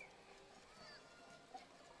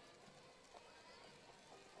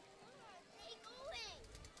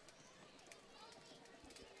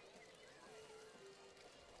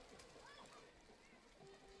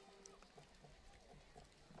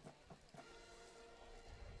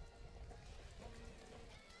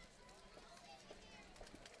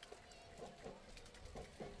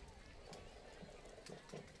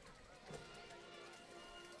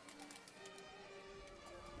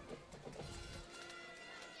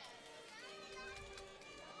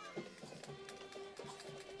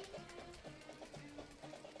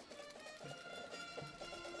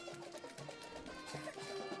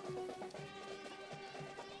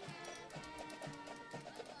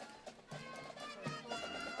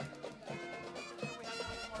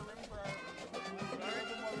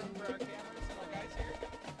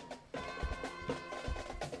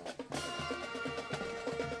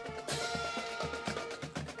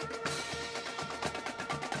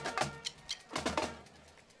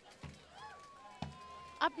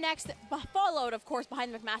 Up next, followed, of course,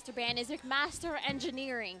 behind the McMaster Band, is McMaster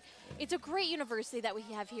Engineering. It's a great university that we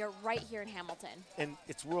have here, right here in Hamilton. And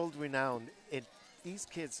it's world-renowned. These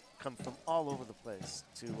kids come from all over the place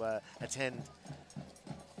to attend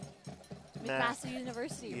McMaster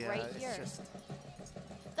University, right here. Just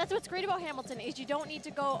That's what's great about Hamilton, is you don't need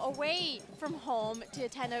to go away from home to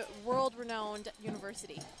attend a world-renowned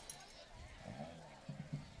university.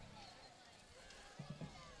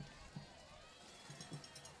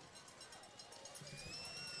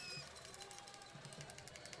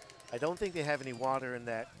 I don't think they have any water in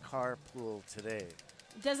that carpool today.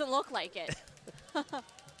 Doesn't look like it.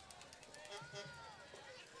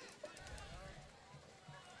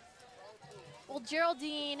 Well,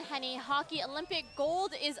 Geraldine Henny Hockey Olympic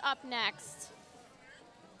Gold is up next.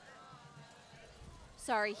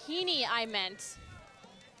 Sorry, Heaney I meant.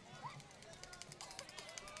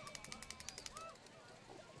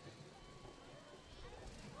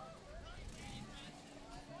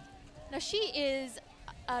 Now she is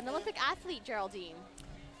an Olympic athlete, Geraldine.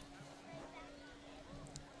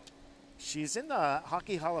 She's in the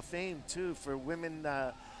Hockey Hall of Fame, too, for women.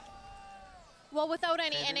 Well, without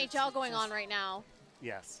any NHL going on right now.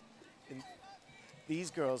 Yes. And these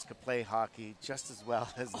girls could play hockey just as well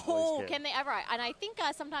as the boys Oh, can they ever? And I think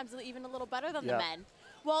sometimes even a little better than the men.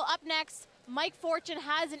 Well, up next, Mike Fortune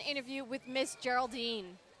has an interview with Miss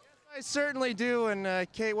Geraldine. I certainly do, and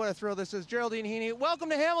Kate, what a thrill this is. Geraldine Heaney, welcome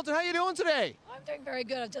to Hamilton. How you doing today? I'm doing very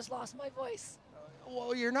good. I've just lost my voice.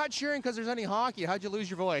 Well, you're not cheering because there's any hockey. How'd you lose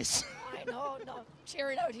your voice? I know, no,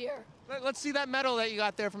 cheering out here. Let's see that medal that you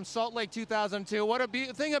got there from Salt Lake 2002. What a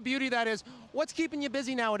thing of beauty that is. What's keeping you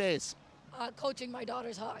busy nowadays? Coaching my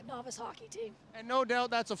daughter's novice hockey team. And no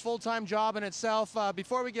doubt that's a full-time job in itself.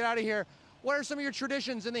 Before we get out of here, what are some of your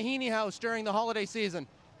traditions in the Heaney house during the holiday season?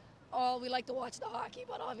 Oh, we like to watch the hockey,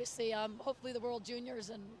 but obviously, hopefully the World Juniors,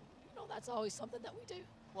 and that's always something that we do.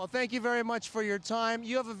 Well, thank you very much for your time.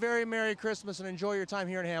 You have a very Merry Christmas and enjoy your time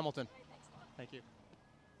here in Hamilton. Thank you.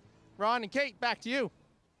 Ron and Kate, back to you.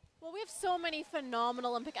 Well, we have so many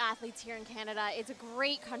phenomenal Olympic athletes here in Canada. It's a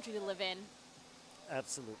great country to live in.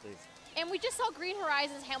 Absolutely. And we just saw Green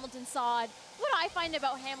Horizons Hamilton Sod. What I find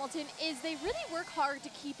about Hamilton is they really work hard to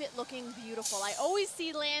keep it looking beautiful. I always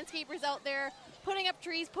see landscapers out there putting up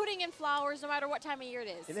trees, putting in flowers, no matter what time of year it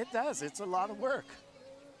is. And it does. It's a lot of work.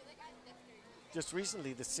 Just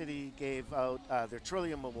recently, the city gave out their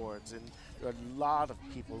Trillium Awards, and there are a lot of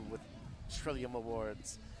people with Trillium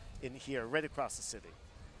Awards in here, right across the city.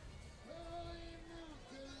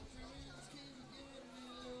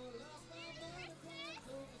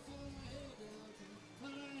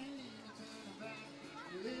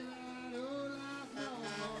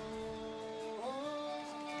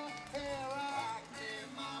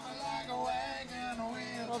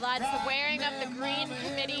 Well, that's the wearing of the green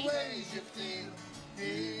committee.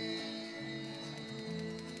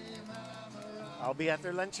 I'll be at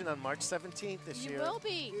their luncheon on March 17th this year. You will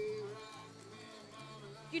be.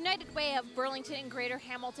 United Way of Burlington and Greater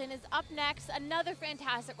Hamilton is up next, another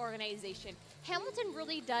fantastic organization. Hamilton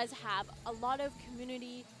really does have a lot of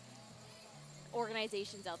community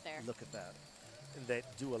organizations out there. Look at that. And they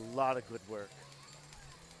do a lot of good work.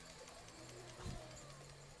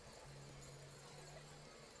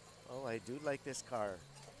 Oh, I do like this car.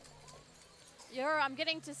 I'm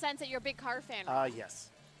getting to sense that you're a big car fan. Right? Yes.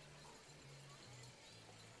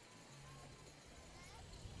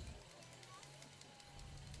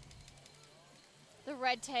 The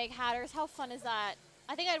red tag hatters, how fun is that?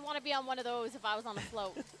 I think I'd want to be on one of those if I was on a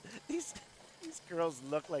float. These girls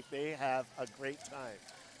look like they have a great time.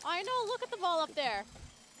 I know, look at the ball up there.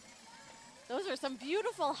 Those are some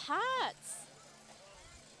beautiful hats.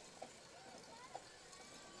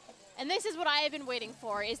 And this is what I have been waiting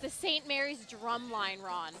for, is the St. Mary's Drumline,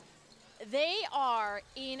 Ron. They are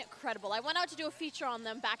incredible. I went out to do a feature on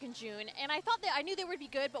them back in June, and I knew they would be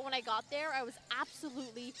good, but when I got there, I was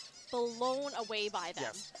absolutely blown away by them.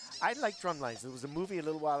 Yes. I like drum lines. There was a movie a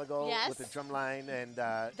little while ago with a drum line, and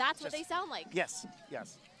that's what they sound like. Yes,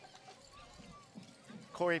 yes.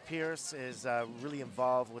 Corey Pierce is really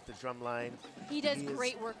involved with the drum line. He does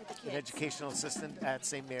great work with the kids. An educational assistant at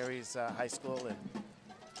St. Mary's High School, and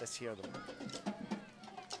let's hear them.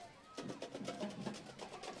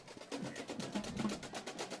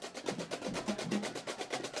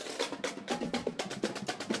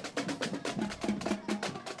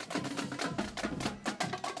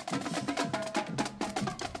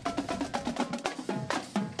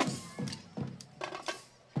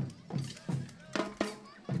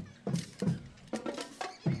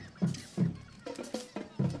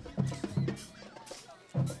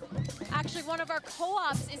 Actually, one of our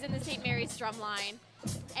co-ops is in the St. Mary's Drumline,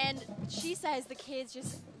 and she says the kids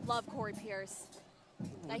just love Corey Pierce.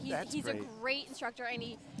 That he's a great instructor, and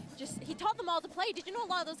he taught them all to play. Did you know a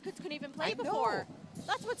lot of those kids couldn't even play before?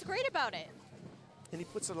 That's what's great about it. And he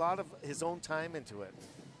puts a lot of his own time into it.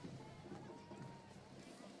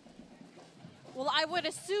 Well, I would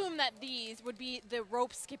assume that these would be the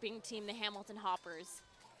rope skipping team, the Hamilton Hoppers.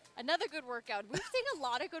 Another good workout. We've seen a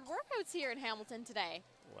lot of good workouts here in Hamilton today.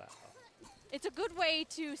 Wow. It's a good way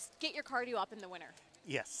to get your cardio up in the winter.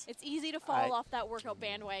 Yes. It's easy to fall off that workout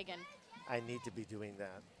bandwagon. I need to be doing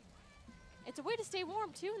that. It's a way to stay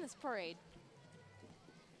warm, too, in this parade.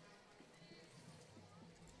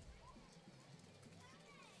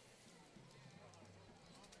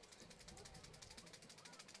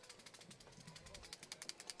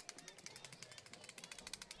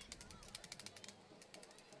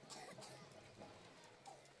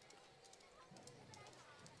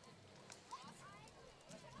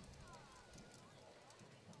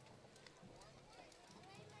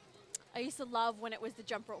 I used to love when it was the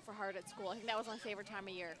jump rope for hard at school. I think that was my favorite time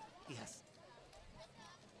of year. Yes.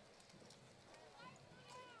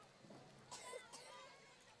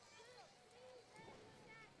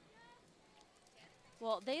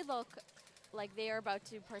 Well, they look like they are about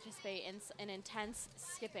to participate in an intense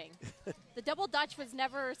skipping. The double Dutch was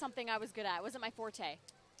never something I was good at. It wasn't my forte.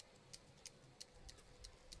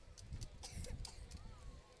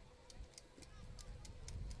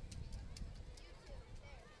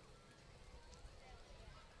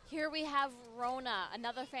 Here we have Rona,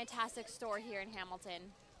 another fantastic store here in Hamilton.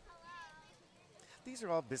 These are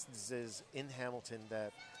all businesses in Hamilton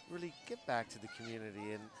that really give back to the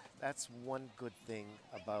community, and that's one good thing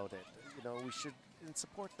about it. You know, we should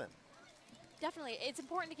support them. Definitely. It's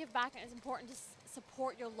important to give back, and it's important to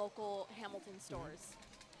support your local Hamilton stores.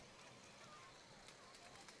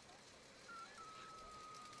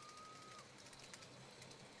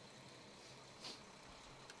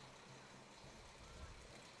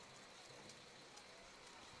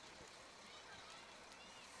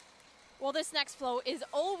 Well, this next flow is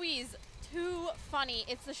always too funny.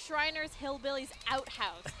 It's the Shriners Hillbillies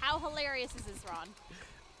Outhouse. How hilarious is this, Ron?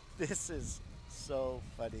 This is so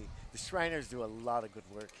funny. The Shriners do a lot of good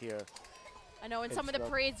work here. I know, in some of the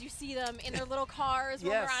parades, you see them in their little cars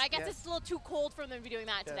roaming around. I guess it's a little too cold for them to be doing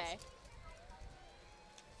that today.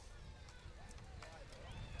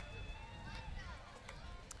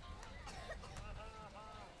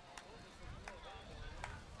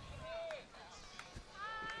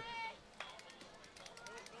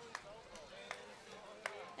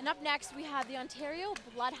 And up next, we have the Ontario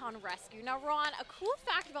Bloodhound Rescue. Now, Ron, a cool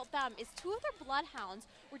fact about them is 2 of their bloodhounds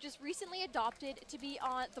were just recently adopted to be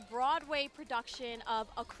on the Broadway production of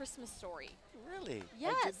A Christmas Story. Really?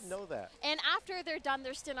 Yes. I didn't know that. And after they're done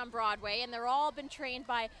their stint on Broadway, and they're all been trained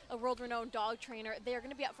by a world-renowned dog trainer, they're going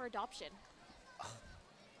to be up for adoption.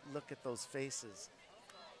 Look at those faces.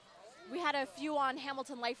 We had a few on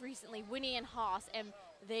Hamilton Life recently, Winnie and Haas, and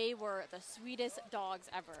they were the sweetest dogs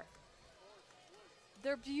ever.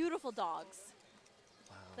 They're beautiful dogs.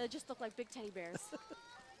 Wow. They just look like big teddy bears.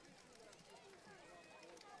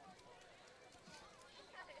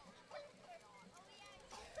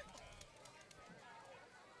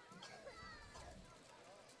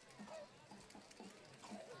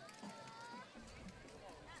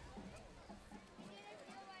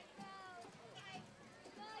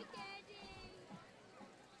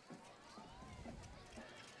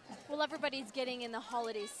 Well, everybody's getting in the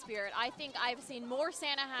holiday spirit. I think I've seen more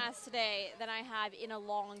Santa hats today than I have in a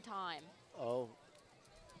long time. Oh.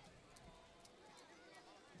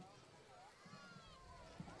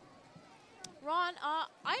 Ron,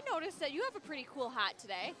 I noticed that you have a pretty cool hat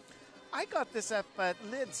today. I got this up at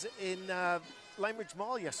Lids in Lime Ridge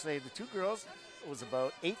Mall yesterday. The two girls, it was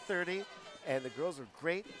about 8:30, and the girls were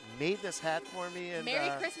great. Made this hat for me. And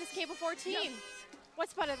Merry Christmas, Cable 14. Yeah.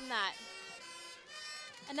 What's better than that?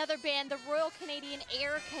 Another band, the Royal Canadian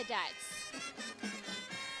Air Cadets.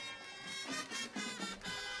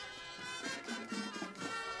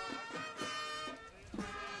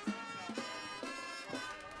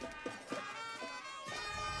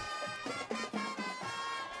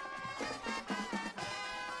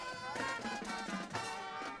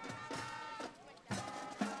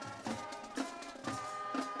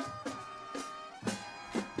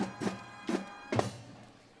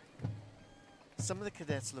 Some of the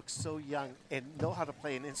cadets look so young and know how to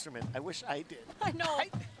play an instrument. I wish I did. I know.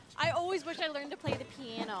 I always wish I learned to play the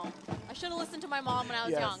piano. I should have listened to my mom when I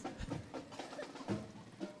was young.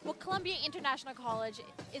 Well, Columbia International College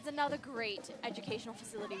is another great educational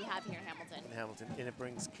facility we have here in Hamilton. And it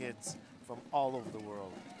brings kids from all over the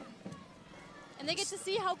world. And they get to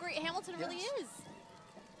see how great Hamilton really is.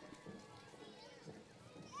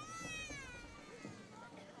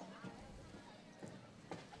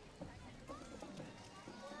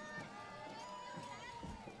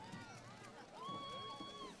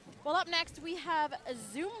 Well, up next we have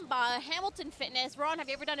Zumba, Hamilton Fitness. Ron, have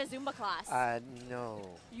you ever done a Zumba class? No.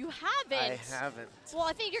 You haven't? I haven't. Well,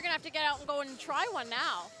 I think you're going to have to get out and go and try one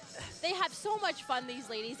now. They have so much fun, these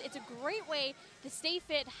ladies. It's a great way to stay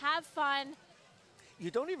fit, have fun.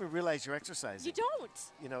 You don't even realize you're exercising. You don't.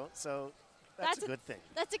 You know, so that's a good thing.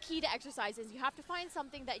 That's a key to exercise is you have to find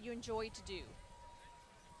something that you enjoy to do.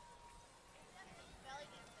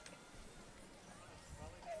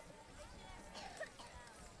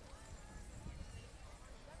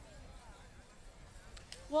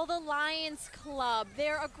 Well, the Lions Club,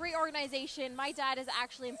 they're a great organization. My dad is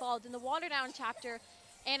actually involved in the Waterdown chapter,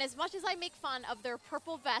 and as much as I make fun of their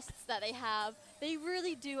purple vests that they have, they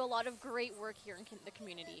really do a lot of great work here in the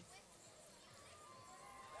community.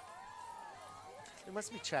 There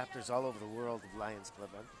must be chapters all over the world of Lions Club.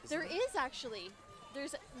 There is actually.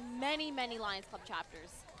 There's many, many Lions Club chapters.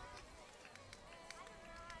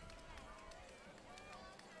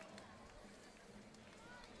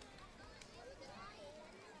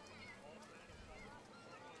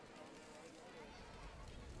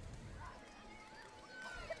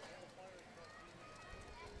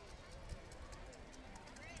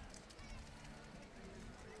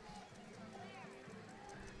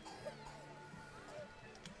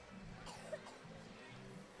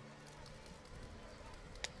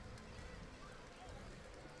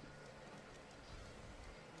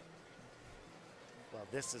 Well,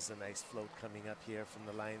 this is a nice float coming up here from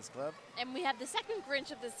the Lions Club. And we have the second Grinch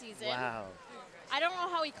of the season. Wow. I don't know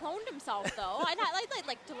how he cloned himself, though. I'd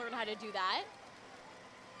like to learn how to do that.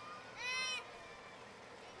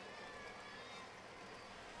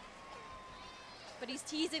 But he's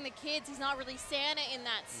teasing the kids. He's not really Santa in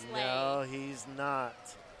that sleigh. No, he's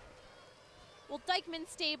not. Well, Dykeman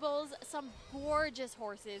Stables, some gorgeous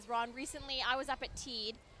horses. Ron, recently I was up at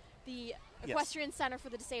Teed, the Equestrian Center for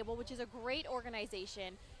the Disabled, which is a great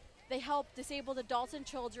organization. They help disabled adults and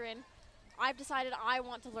children. I've decided I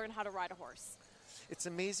want to learn how to ride a horse. It's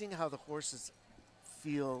amazing how the horses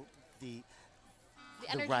feel the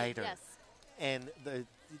energy, rider. yes. And the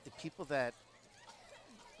people that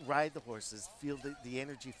ride the horses feel the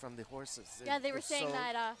energy from the horses. Yeah, they were saying so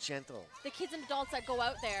that gentle. The kids and adults that go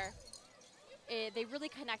out there, they really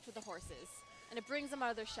connect with the horses. And it brings them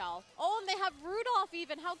out of their shell. Oh, and they have Rudolph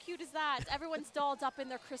even. How cute is that? Everyone's dolled up in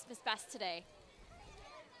their Christmas best today.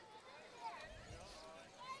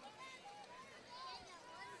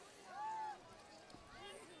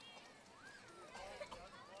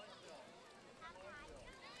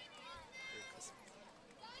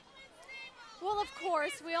 Well, of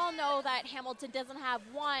course, we all know that Hamilton doesn't have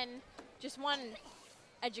just one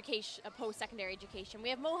education, a post-secondary education. We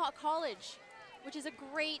have Mohawk College, which is a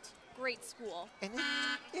great school. And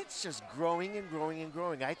it's just growing and growing and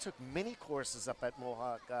growing. I took many courses up at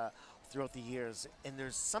Mohawk throughout the years, and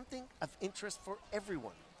there's something of interest for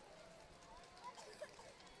everyone.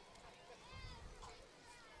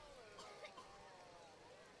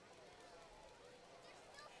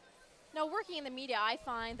 Now, working in the media, I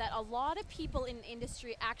find that a lot of people in the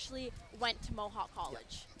industry actually went to Mohawk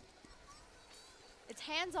College. It's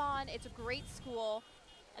hands-on, it's a great school,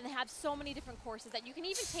 and they have so many different courses that you can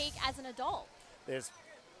even take as an adult. There's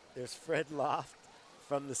Fred Loft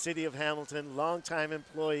from the city of Hamilton, longtime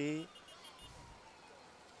employee.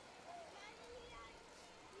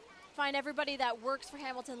 Find everybody that works for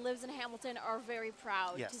Hamilton, lives in Hamilton, are very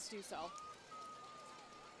proud to do so.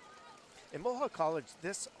 In Mohawk College,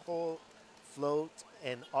 this whole float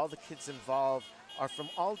and all the kids involved are from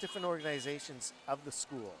all different organizations of the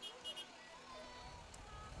school.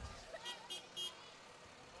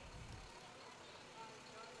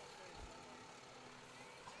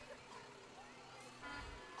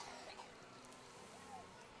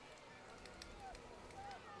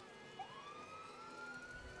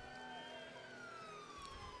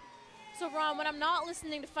 So, Ron, when I'm not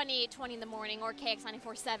listening to Funny 820 in the morning or KX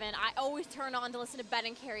 94.7, I always turn on to listen to Ben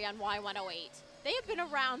and Carrie on Y108. They have been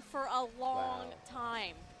around for a long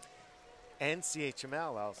time. And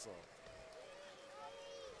CHML also.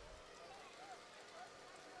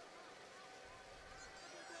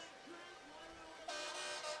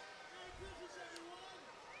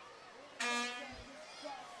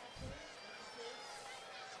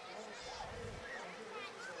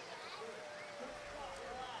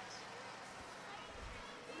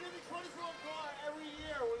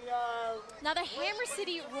 Now the Hammer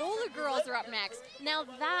City Roller Girls are up next. Now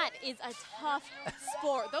that is a tough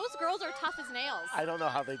sport. Those girls are tough as nails. I don't know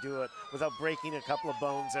how they do it without breaking a couple of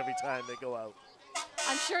bones every time they go out.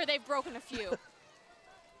 I'm sure they've broken a few.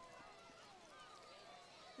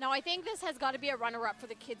 Now I think this has got to be a runner-up for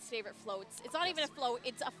the kids' favorite floats. It's not even a float,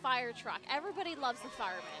 it's a fire truck. Everybody loves the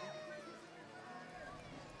fireman.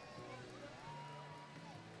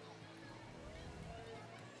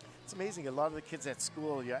 It's amazing. A lot of the kids at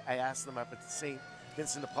school, I asked them up at St.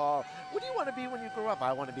 Vincent de Paul, what do you want to be when you grow up?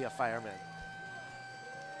 I want to be a fireman.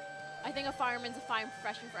 I think a fireman's a fine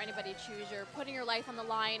profession for anybody to choose. You're putting your life on the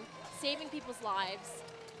line, saving people's lives.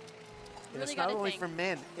 And it's not only for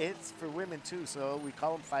men, it's for women too. So we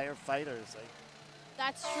call them firefighters.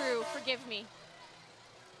 That's true. Forgive me.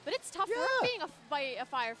 But it's tough work being a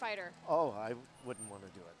firefighter. Oh, I wouldn't want to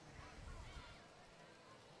do it.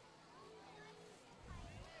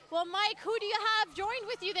 Well, Mike, who do you have joined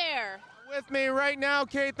with you there? With me right now,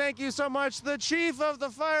 Kate, thank you so much, the Chief of the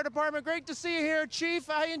Fire Department. Great to see you here, Chief.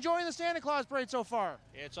 How are you enjoying the Santa Claus Parade so far?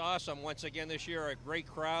 It's awesome. Once again this year, a great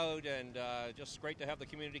crowd, and just great to have the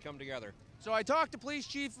community come together. So I talked to Police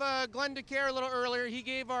Chief Glenn DeCare a little earlier. He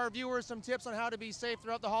gave our viewers some tips on how to be safe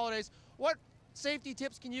throughout the holidays. What safety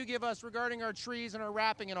tips can you give us regarding our trees and our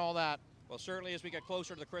wrapping and all that? Well, certainly as we get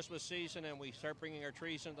closer to the Christmas season and we start bringing our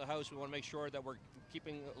trees into the house, we want to make sure that we're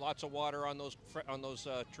keeping lots of water on those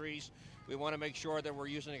trees. We want to make sure that we're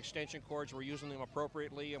using extension cords, we're using them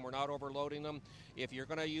appropriately, and we're not overloading them. If you're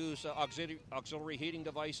going to use auxiliary heating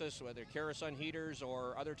devices, whether kerosene heaters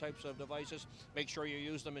or other types of devices, make sure you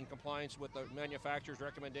use them in compliance with the manufacturer's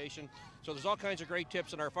recommendation. So there's all kinds of great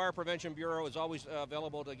tips, and our Fire Prevention Bureau is always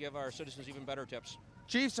available to give our citizens even better tips.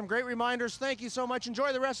 Chief, some great reminders. Thank you so much.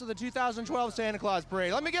 Enjoy the rest of the 2012 Santa Claus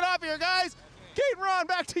Parade. Let me get off here, guys. Kate and Ron,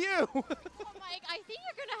 back to you. Well, Mike, I think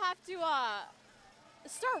you're going to have to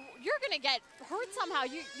you're going to get hurt somehow.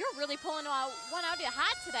 You're really pulling one out of your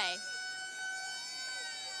hat today.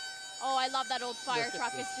 Oh, I love that old fire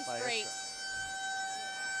truck. It's just great.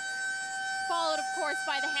 Followed, of course,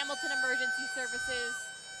 by the Hamilton Emergency Services.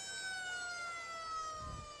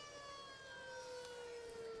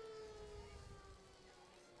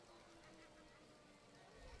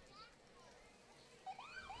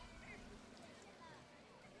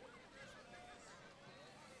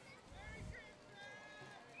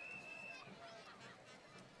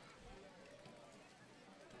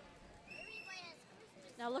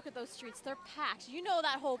 Now look at those streets. They're packed. You know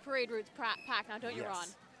that whole parade route's packed now, don't you, Ron?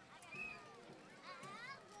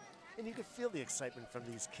 And you can feel the excitement from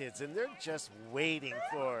these kids, and they're just waiting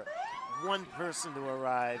for one person to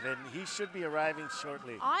arrive, and he should be arriving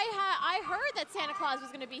shortly. I heard that Santa Claus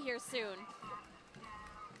was going to be here soon.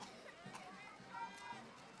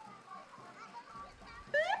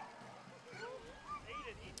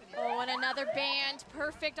 Oh, and another band.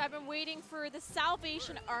 Perfect. I've been waiting for the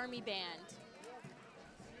Salvation Army Band.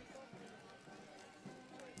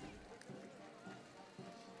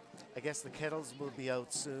 I guess the kettles will be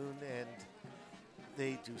out soon, and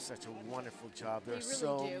they do such a wonderful job. There are really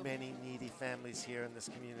so do. many needy families here in this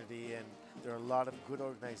community, and there are a lot of good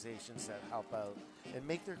organizations that help out and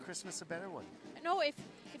make their Christmas a better one. No, if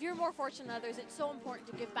you're more fortunate than others, it's so important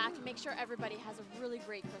to give back and make sure everybody has a really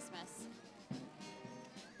great Christmas.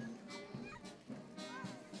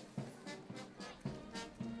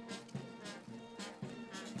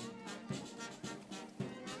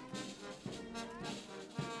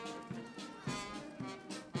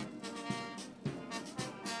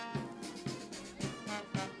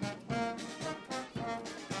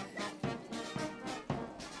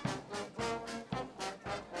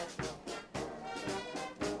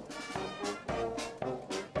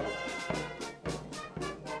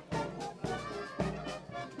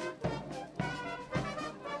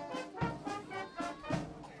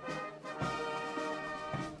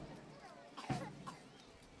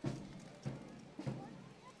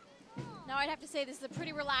 Now I'd have to say this is a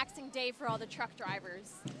pretty relaxing day for all the truck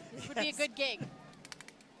drivers. This would be a good gig.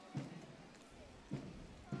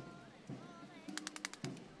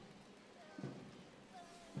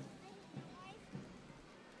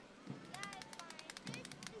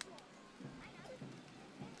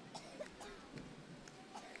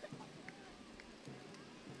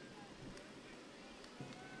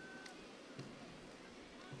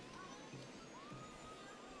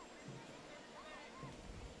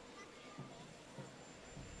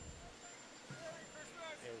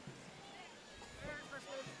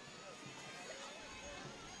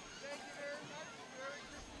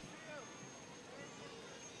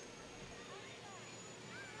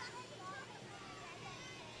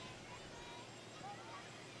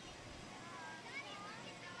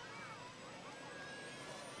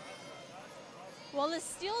 Well, the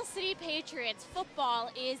Steel City Patriots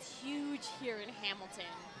football is huge here in Hamilton.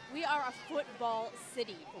 We are a football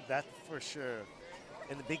city. Oh, that's for sure.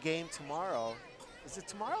 And the big game tomorrow. Is it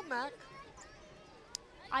tomorrow, Mac?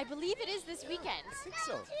 I believe it is this weekend. I think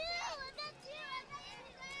so.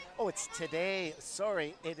 Oh, it's today.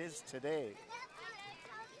 Sorry, it is today.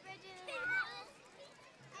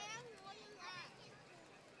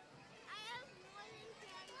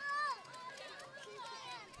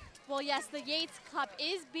 Well, yes, the Yates Cup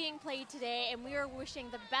is being played today, and we are wishing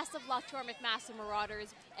the best of luck to our McMaster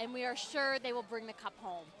Marauders, and we are sure they will bring the cup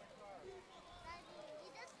home.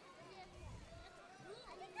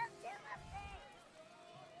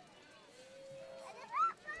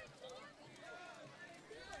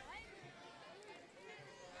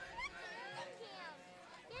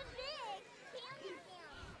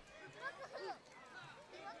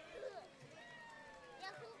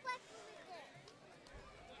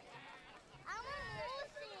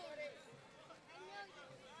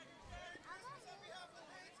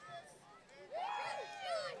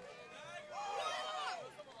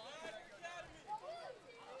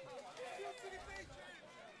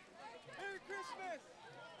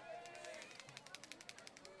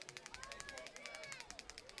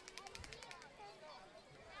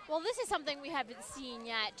 Well, this is something we haven't seen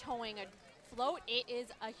yet, towing a float. It is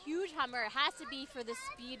a huge Hummer. It has to be for the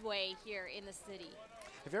Speedway here in the city.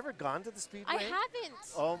 Have you ever gone to the Speedway? I haven't.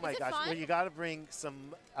 Oh my Is it gosh! fun? Well, you got to bring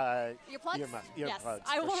some Earplugs? Earplugs. Yes,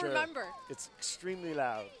 I for will sure. remember. It's extremely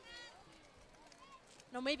loud.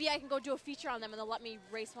 No, maybe I can go do a feature on them and they'll let me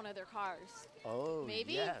race one of their cars. Oh,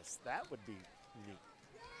 Maybe? yes, that would be neat.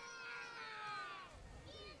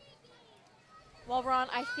 Well, Ron,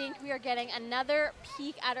 I think we are getting another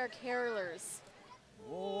peek at our carolers.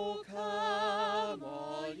 Oh, come,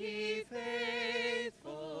 all ye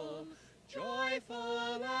faithful,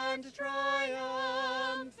 joyful and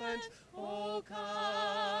triumphant. Oh,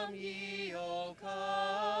 come ye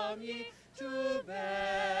to Bethlehem.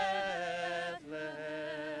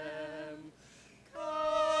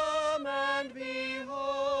 Come and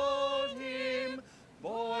behold him,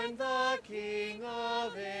 born the King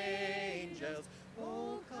of angels.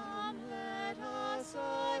 Oh, come, let us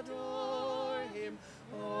adore him.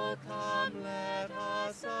 Oh, come, let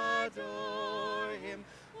us adore him.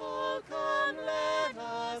 Oh, come, let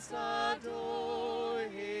us adore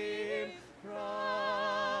him.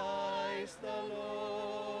 Christ the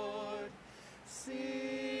Lord.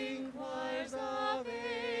 Sing, choirs of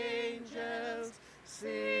angels,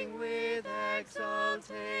 sing with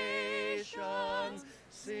exultations.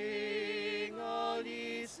 Sing, all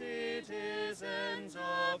ye citizens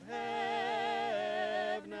of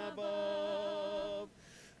heaven above.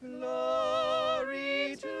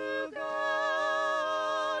 Glory to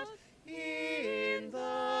God in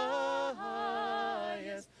the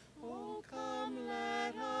highest. Oh, come,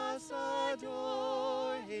 let us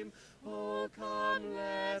adore him. Oh, come,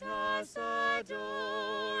 let us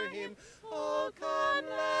adore him. Oh, come,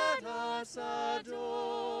 let us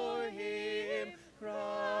adore him.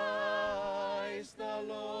 Christ the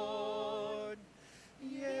Lord.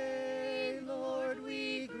 Yea, Lord,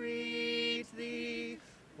 we greet thee,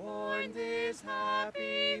 born this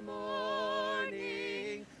happy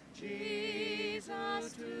morning.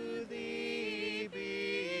 Jesus, to thee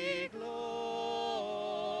be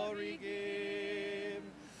glory given.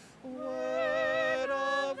 Word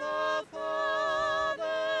of the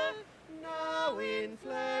Father, now in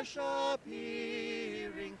flesh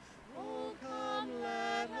appearing. Oh, come,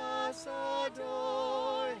 let us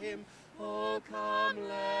adore him. Oh, come,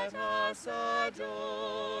 let us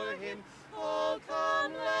adore him. Oh,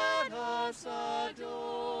 come, let us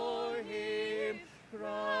adore him.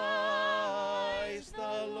 Christ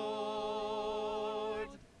the Lord.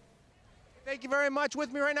 Thank you very much.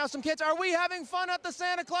 With me right now, some kids. Are we having fun at the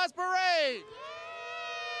Santa Claus Parade?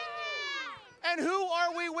 And who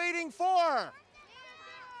are we waiting for?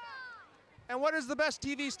 And what is the best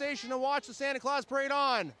TV station to watch the Santa Claus Parade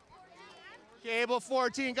on? Cable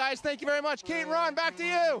 14. Guys, thank you very much. Kate and Ron, back to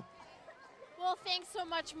you. Well, thanks so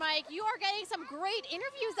much, Mike. You are getting some great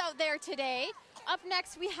interviews out there today. Up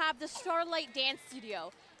next, we have the Starlight Dance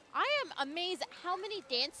Studio. I am amazed at how many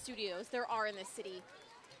dance studios there are in this city.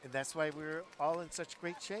 And that's why we're all in such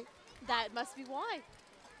great shape. That must be why.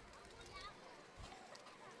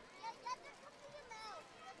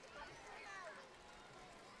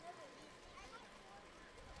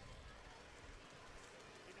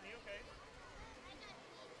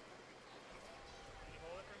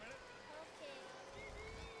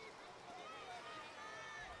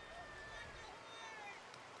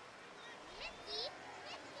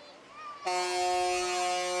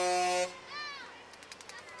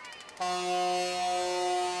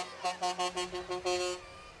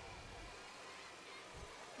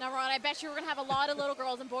 Now, Ron, I bet you we're going to have a lot of little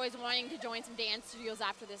girls and boys wanting to join some dance studios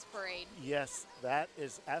after this parade. Yes, that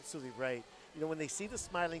is absolutely right. You know, when they see the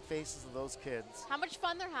smiling faces of those kids. How much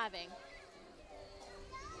fun they're having.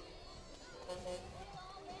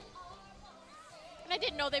 And I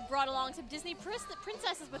didn't know they brought along some Disney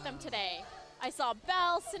princesses with them today. I saw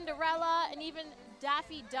Belle, Cinderella, and even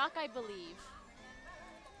Daffy Duck, I believe.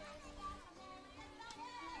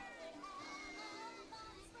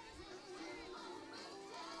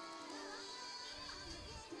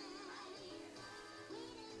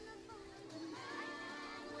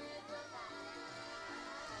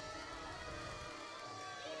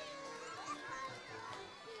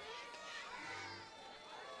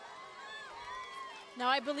 Now,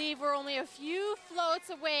 I believe we're only a few floats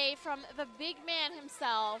away from the big man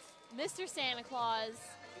himself, Mr. Santa Claus.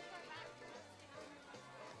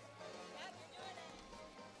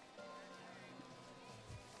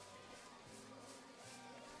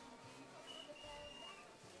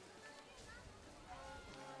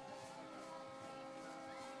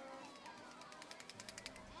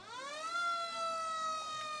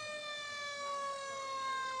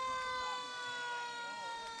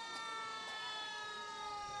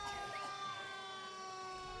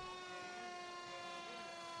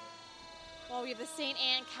 Well, we have the St.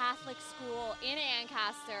 Anne Catholic School in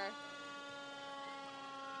Ancaster.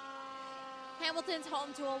 Hamilton's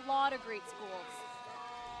home to a lot of great schools.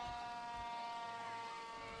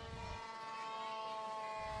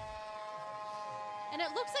 And it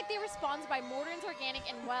looks like they were sponsored by Morton's Organic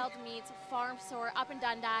and Wild Meats Farm Store up in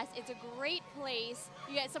Dundas. It's a great place.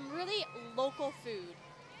 You get some really local food.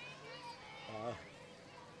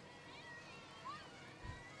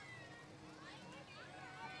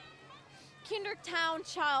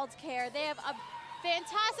 Kindertown Child Care. They have a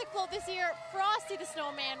fantastic float this year. Frosty the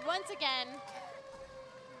Snowman once again.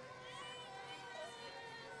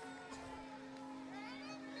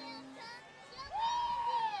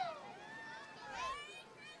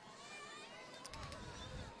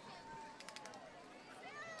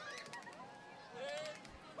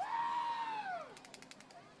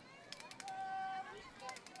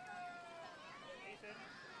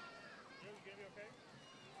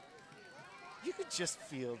 You could just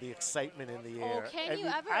feel the excitement in the air. Oh, can you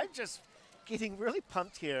ever? I'm just getting really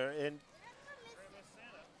pumped here, and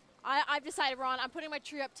I've decided, Ron, I'm putting my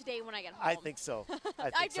tree up today when I get home. I think so.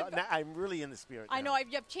 I think so. Now, I'm really in the spirit I now. know,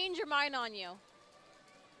 I've changed your mind on you.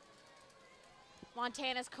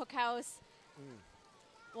 Montana's Cookhouse.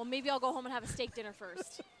 Well, maybe I'll go home and have a steak dinner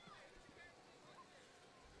first.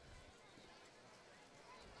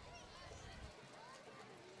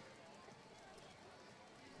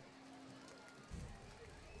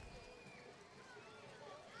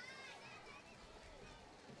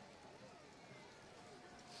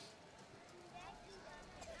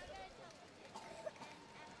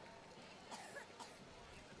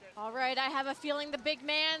 All right, I have a feeling the big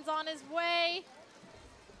man's on his way.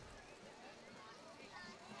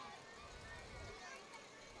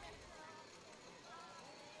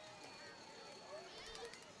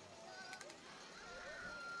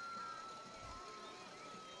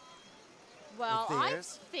 Well, I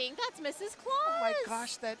think that's Mrs. Claus. Oh my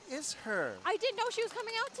gosh, that is her. I didn't know she was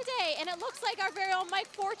coming out today, and it looks like our very own Mike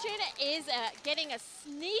Fortune is getting a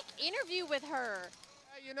sneak interview with her.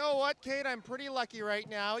 You know what, Kate? I'm pretty lucky right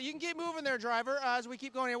now. You can keep moving there, driver, as we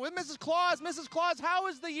keep going here with Mrs. Claus. Mrs. Claus, how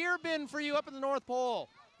has the year been for you up in the North Pole?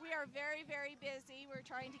 We are very, very busy. We're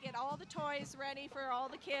trying to get all the toys ready for all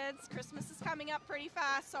the kids. Christmas is coming up pretty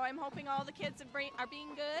fast, so I'm hoping all the kids are being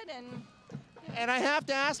good. And I have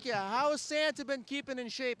to ask you, how has Santa been keeping in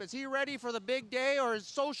shape? Is he ready for the big day, or has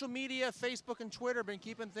social media, Facebook and Twitter, been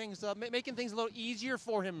keeping things, making things a little easier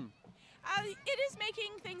for him? It is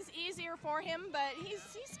making things easier for him, but he's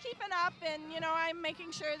keeping up, and I'm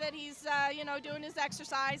making sure that he's doing his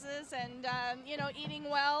exercises and eating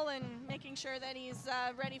well and making sure that he's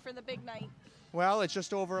ready for the big night. Well, it's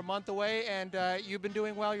just over a month away, and you've been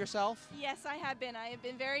doing well yourself? Yes, I have been. I have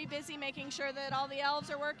been very busy making sure that all the elves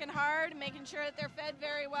are working hard, making sure that they're fed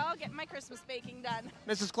very well, getting my Christmas baking done.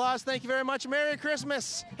 Mrs. Claus, thank you very much. Merry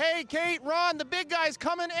Christmas. Hey, Kate, Ron, the big guy's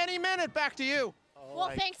coming any minute. Back to you.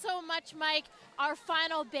 Well, thanks so much, Mike. Our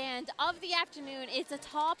final band of the afternoon is a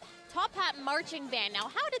Top Hat Marching Band. Now,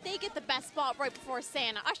 how did they get the best spot right before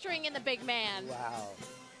Santa, ushering in the big man? Wow.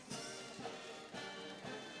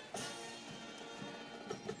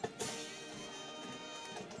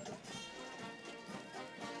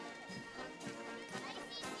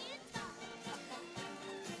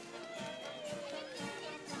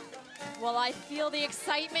 Well, I feel the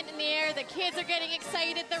excitement in the air. The kids are getting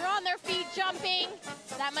excited. They're on their feet jumping.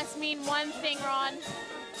 That must mean one thing, Ron.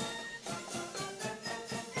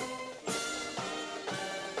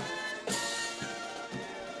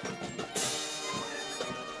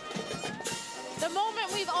 The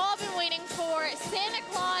moment we've all been waiting for. Santa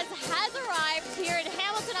Claus has arrived here in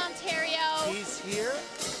Hamilton, Ontario. He's here.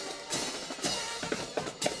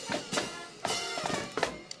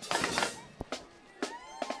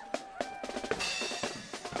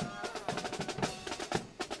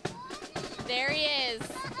 There he is.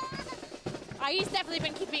 He's definitely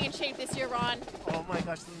been keeping in shape this year, Ron. Oh my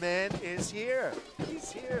gosh, the man is here.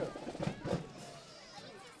 He's here.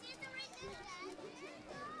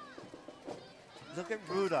 Look at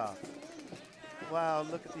Rudolph. Wow,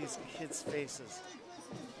 look at these kids' faces.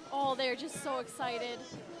 Oh, they're just so excited.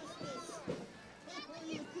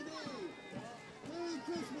 Merry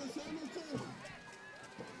Christmas, Hamilton!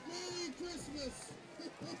 Merry Christmas!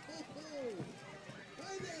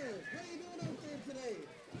 Hi there! How you doing out there today?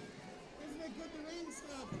 Isn't it good the rain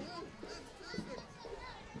stopped, huh? That's perfect!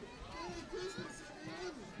 Merry Christmas,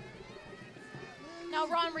 everyone! Now,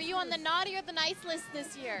 Ron, were you on the naughty or the nice list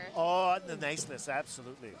this year? Oh, the nice list,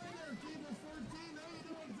 absolutely.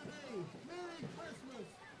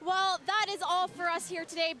 Well, that is all for us here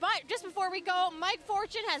today. But just before we go, Mike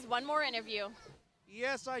Fortune has one more interview.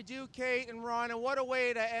 Yes, I do, Kate and Ron, and what a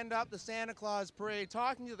way to end up the Santa Claus Parade.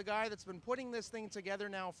 Talking to the guy that's been putting this thing together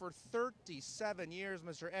now for 37 years,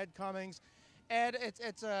 Mr. Ed Cummings. Ed,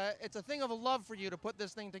 it's a thing of a love for you to put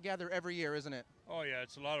this thing together every year, isn't it? Oh, yeah,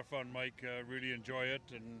 it's a lot of fun, Mike. Really enjoy it.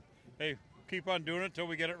 And, hey, keep on doing it till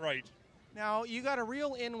we get it right. Now, you got a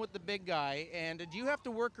real in with the big guy, and do you have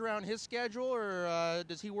to work around his schedule, or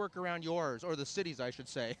does he work around yours, or the city's, I should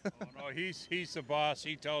say? Oh, no, he's the boss.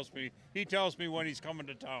 He tells me when he's coming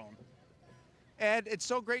to town. Ed, it's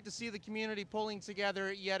so great to see the community pulling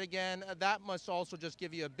together yet again. That must also just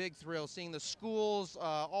give you a big thrill, seeing the schools,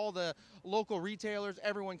 all the local retailers,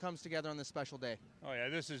 everyone comes together on this special day. Oh, yeah,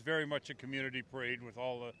 this is very much a community parade with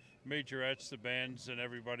all the majorettes, the bands, and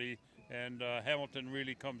everybody. And Hamilton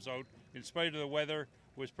really comes out. In spite of the weather,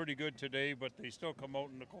 was pretty good today, but they still come out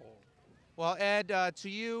in the cold. Well, Ed, to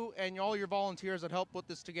you and all your volunteers that helped put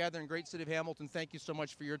this together in great city of Hamilton, thank you so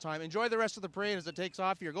much for your time. Enjoy the rest of the parade as it takes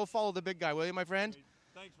off here. Go follow the big guy, will you, my friend?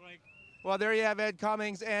 Thanks, Mike. Well, there you have Ed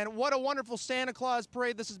Cummings, and what a wonderful Santa Claus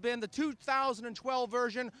Parade this has been, the 2012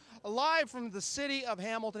 version, live from the city of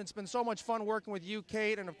Hamilton. It's been so much fun working with you,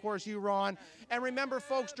 Kate, and of course you, Ron. And remember,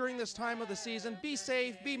 folks, during this time of the season, be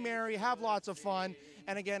safe, be merry, have lots of fun.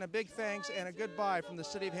 And again, a big thanks and a goodbye from the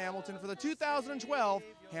city of Hamilton for the 2012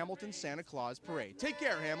 Hamilton Santa Claus Parade. Take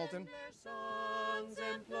care, Hamilton. Songs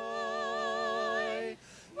employ,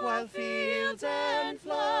 while fields and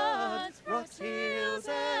floods, rocks, hills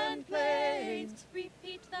and plains,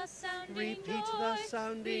 repeat the sounding repeat joy, the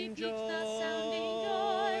sounding repeat joy, the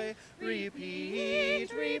sounding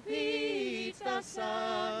joy, repeat the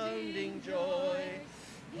sounding joy.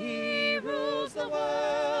 He rules the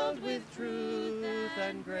world with truth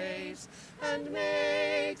and grace, and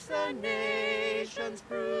makes the nations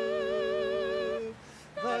prove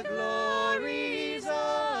the glories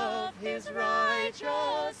of his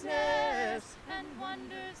righteousness and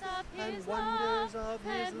wonders of his and wonders love, of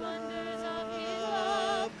his and wonders of his love,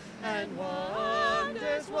 love, and